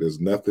fact there's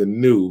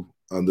nothing new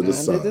under the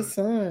sun. Under the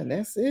sun,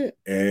 that's it.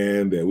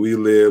 And that we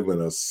live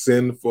in a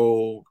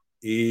sinful,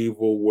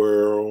 evil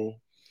world.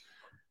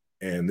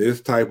 And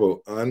this type of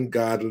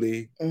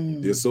ungodly,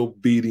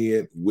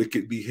 disobedient,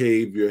 wicked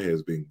behavior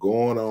has been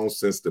going on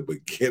since the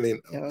beginning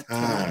of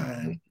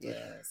time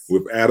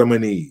with Adam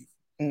and Eve.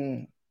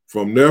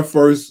 From their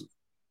first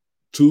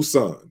two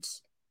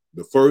sons,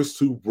 the first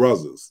two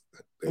brothers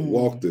that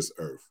walked this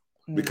earth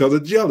because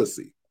of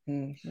jealousy.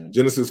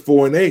 Genesis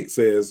 4:8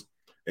 says,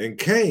 "And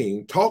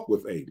Cain talked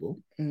with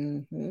Abel,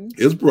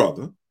 his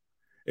brother,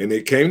 and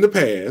it came to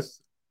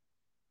pass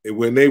And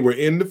when they were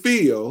in the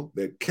field,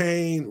 that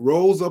Cain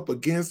rose up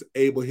against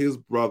Abel, his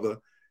brother,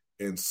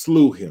 and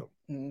slew him.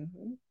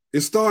 Mm-hmm.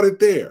 It started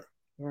there.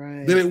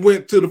 Right. Then it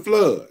went to the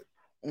flood.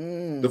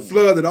 The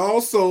flood that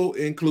also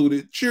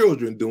included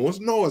children during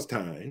Noah's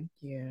time.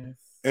 Yes.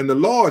 And the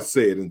Lord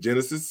said in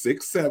Genesis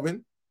 6,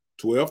 7,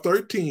 12,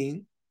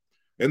 13,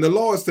 and the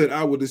Lord said,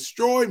 I will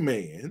destroy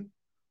man,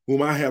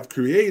 whom I have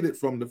created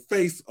from the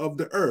face of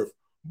the earth,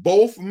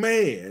 both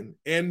man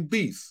and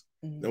beast.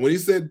 Mm-hmm. Now, when he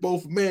said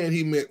both man,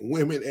 he meant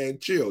women and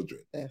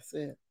children. That's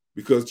it.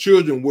 Because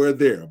children were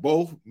there,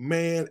 both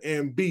man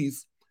and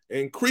beast,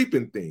 and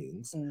creeping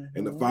things,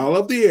 and the fowl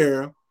of the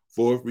air,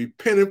 for it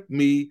repenteth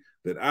me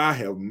that I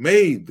have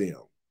made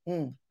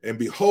them. And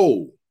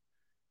behold,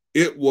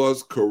 it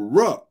was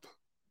corrupt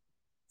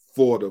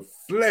for the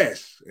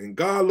flesh. And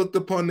God looked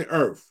upon the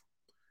earth,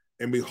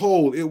 and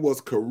behold, it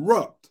was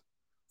corrupt,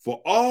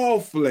 for all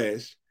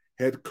flesh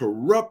had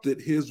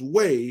corrupted his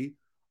way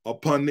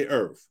upon the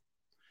earth.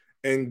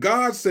 And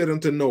God said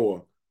unto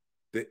Noah,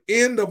 the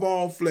end of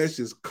all flesh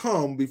is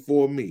come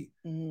before me,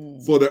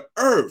 for the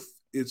earth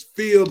is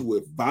filled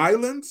with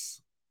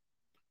violence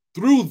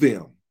through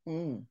them.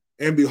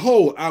 And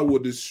behold, I will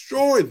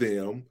destroy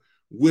them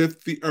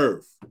with the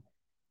earth.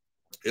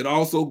 It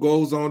also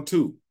goes on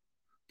to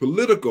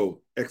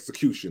political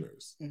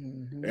executioners.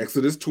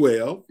 Exodus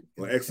 12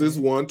 or Exodus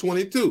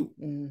 1:22.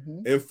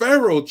 And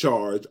Pharaoh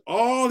charged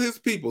all his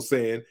people,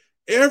 saying,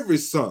 every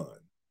son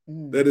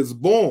that is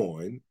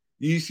born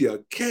ye shall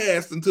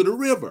cast into the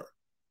river,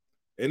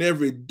 and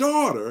every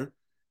daughter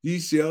ye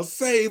shall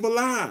save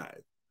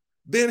alive.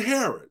 Then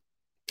Herod,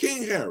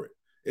 King Herod,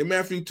 in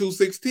Matthew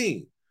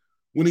 2:16,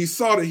 when he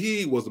saw that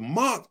he was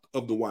mocked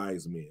of the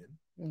wise men,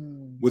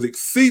 was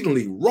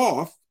exceedingly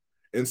wroth,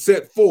 and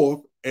set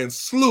forth and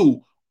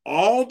slew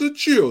all the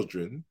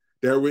children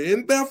that were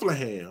in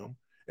Bethlehem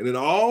and in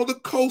all the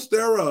coast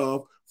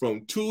thereof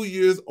from 2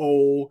 years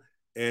old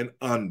and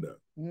under,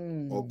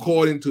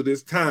 according to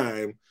this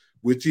time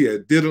which he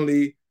had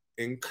diligently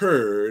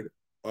incurred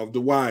of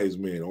the wise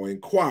men, or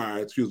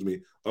inquired,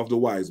 of the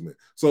wise men.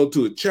 So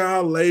to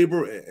child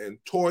labor and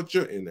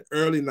torture in the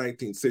early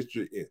 19th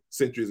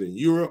centuries in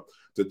Europe,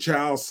 to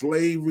child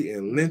slavery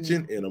and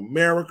lynching in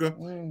America,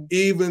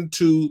 even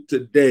to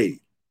today.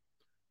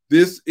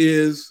 This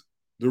is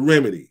the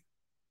remedy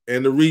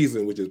and the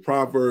reason, which is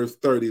Proverbs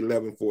 30,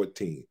 11,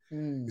 14.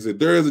 He said,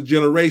 there is a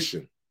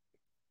generation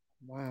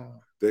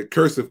that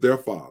curseth their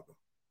father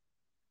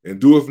and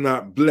doeth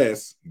not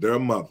bless their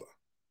mother.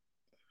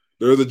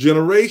 There is a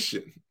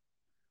generation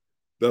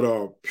that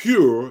are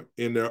pure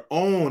in their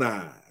own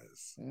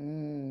eyes,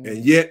 and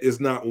yet is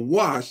not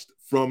washed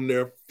from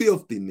their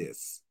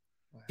filthiness.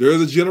 There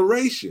is a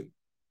generation,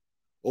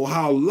 oh,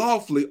 how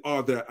lawfully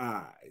are their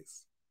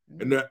eyes,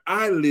 and their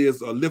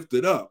eyelids are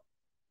lifted up.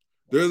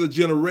 There is a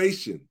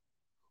generation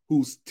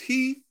whose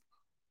teeth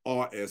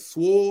are as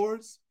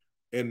swords,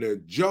 and their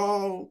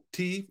jaw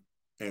teeth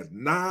as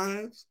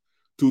knives,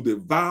 to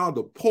devour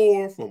the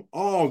poor from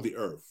all the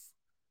earth,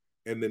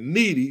 and the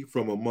needy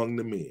from among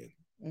the men.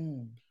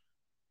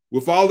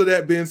 With all of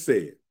that being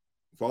said,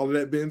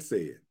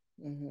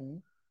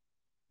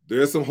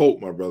 there's some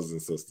hope, my brothers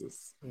and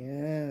sisters.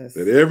 Yes.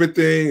 That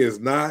everything is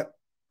not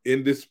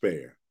in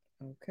despair.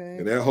 Okay.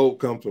 And that hope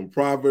comes from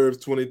Proverbs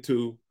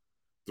 22,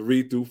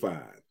 3 through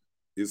 5.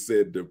 It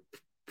said, the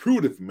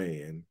prudent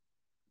man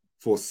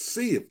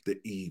foreseeth the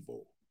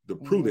evil. The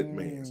prudent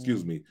man,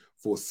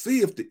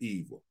 foreseeth the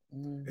evil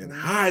and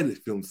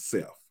hideth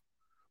himself.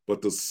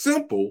 But the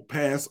simple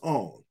pass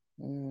on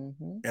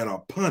and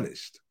are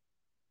punished.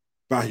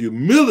 By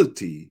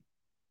humility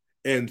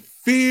and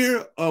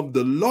fear of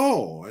the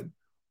Lord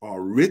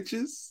are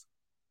riches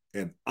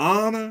and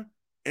honor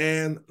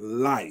and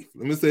life.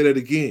 Let me say that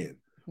again.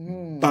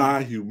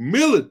 By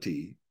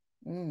humility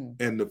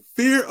and the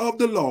fear of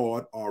the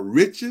Lord are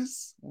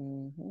riches,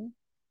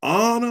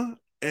 honor,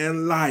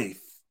 and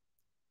life.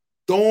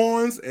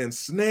 Thorns and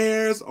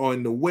snares are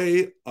in the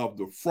way of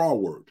the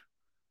froward,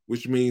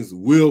 which means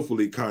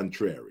willfully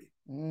contrary.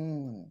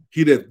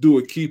 He that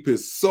doeth keep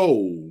his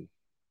soul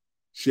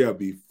shall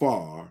be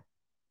far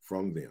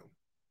from them.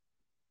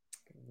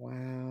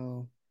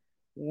 Wow.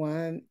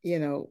 One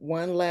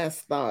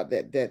last thought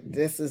that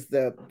this is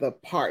the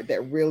part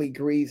that really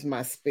grieves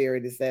my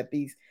spirit, is that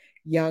these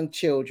young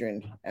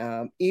children,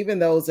 even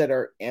those that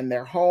are in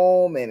their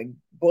home and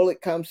a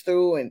bullet comes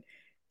through and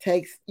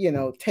takes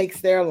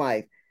their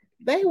life,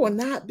 they will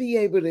not be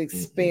able to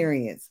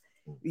experience,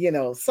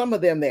 some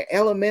of them, their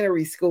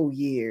elementary school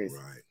years,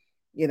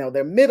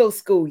 their middle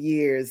school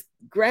years,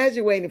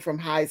 graduating from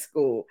high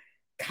school,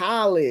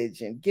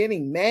 college, and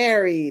getting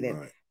married,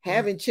 and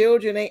having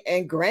children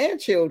and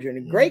grandchildren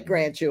and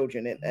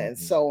great-grandchildren and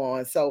so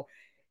on. So,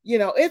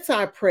 it's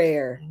our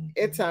prayer.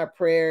 It's our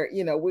prayer.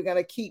 We're going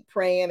to keep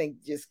praying and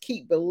just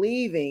keep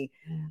believing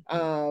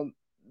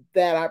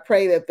that I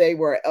pray that they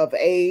were of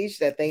age,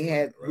 that they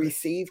had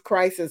received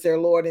Christ as their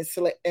Lord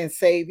and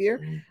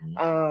Savior,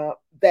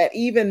 that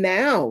even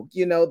now,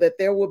 that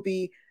there will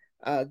be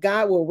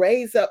God will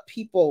raise up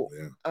people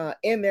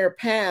in their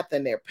path,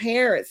 and their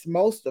parents,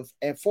 most of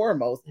and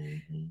foremost,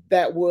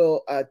 that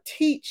will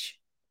teach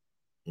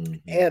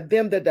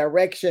them the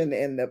direction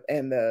and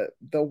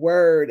the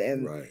word,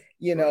 and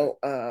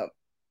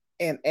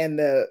and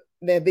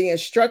the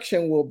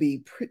instruction will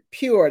be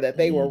pure, that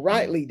they will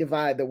rightly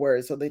divide the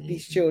word, so that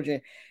these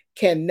children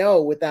can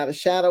know without a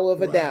shadow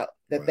of a doubt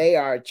that they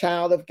are a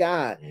child of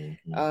God.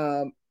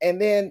 And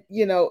then,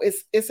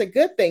 it's a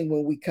good thing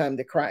when we come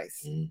to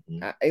Christ.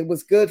 It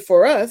was good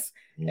for us.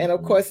 And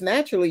of course,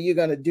 naturally, you're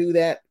going to do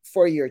that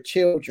for your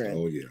children.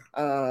 Oh,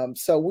 yeah.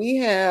 So we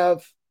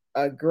have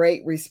a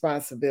great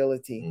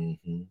responsibility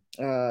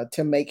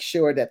to make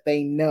sure that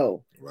they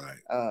know. Right.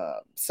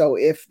 So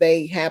if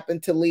they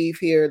happen to leave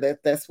here,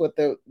 that's what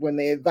when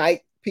they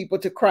invite people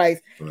to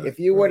Christ, if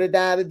you were to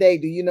die today,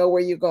 do you know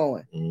where you're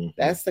going?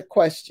 That's the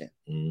question.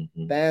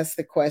 That's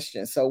the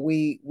question. So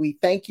we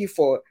thank you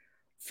for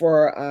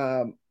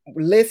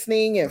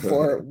listening and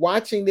for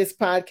watching this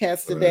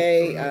podcast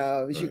today.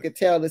 As you could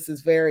tell, this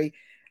is very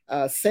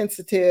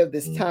sensitive.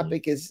 This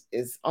topic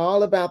is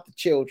all about the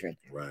children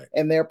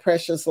and their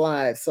precious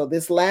lives. So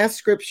this last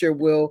scripture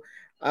will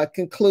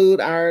conclude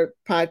our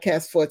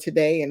podcast for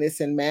today, and it's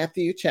in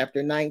Matthew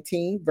chapter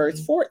 19,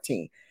 verse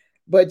 14.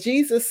 But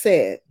Jesus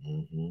said,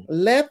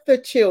 let the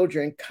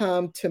children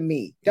come to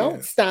me.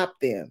 Don't stop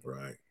them.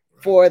 Right.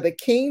 For the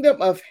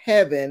kingdom of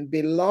heaven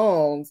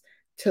belongs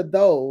to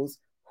those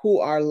who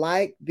are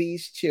like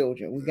these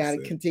children. We got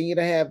to continue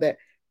to have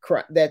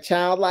that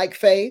childlike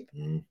faith,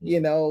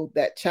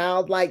 that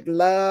childlike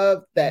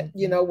love, that,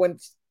 when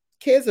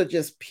kids are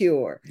just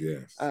pure.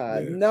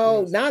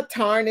 Not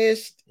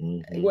tarnished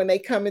when they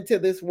come into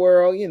this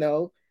world,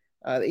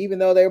 even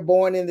though they're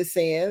born into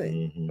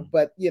sin,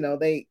 but,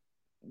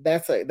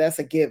 that's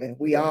a given.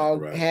 We all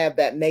have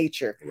that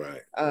nature.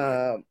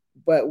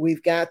 But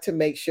we've got to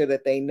make sure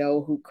that they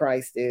know who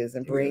Christ is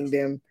and bring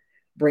them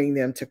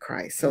to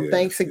Christ. So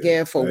thanks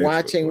again for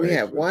watching. We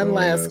have one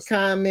last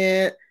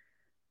comment.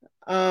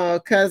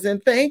 Oh,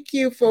 cousin, thank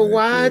you for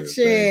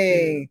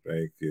watching.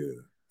 Thank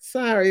you.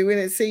 Sorry, we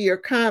didn't see your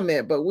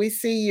comment, but we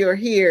see you're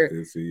here.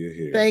 We see you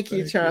here. Thank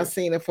you,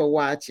 Charlesina, for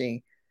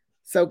watching.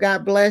 So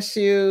God bless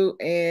you.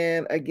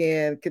 And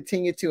again,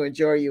 continue to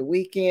enjoy your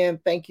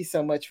weekend. Thank you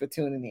so much for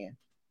tuning in.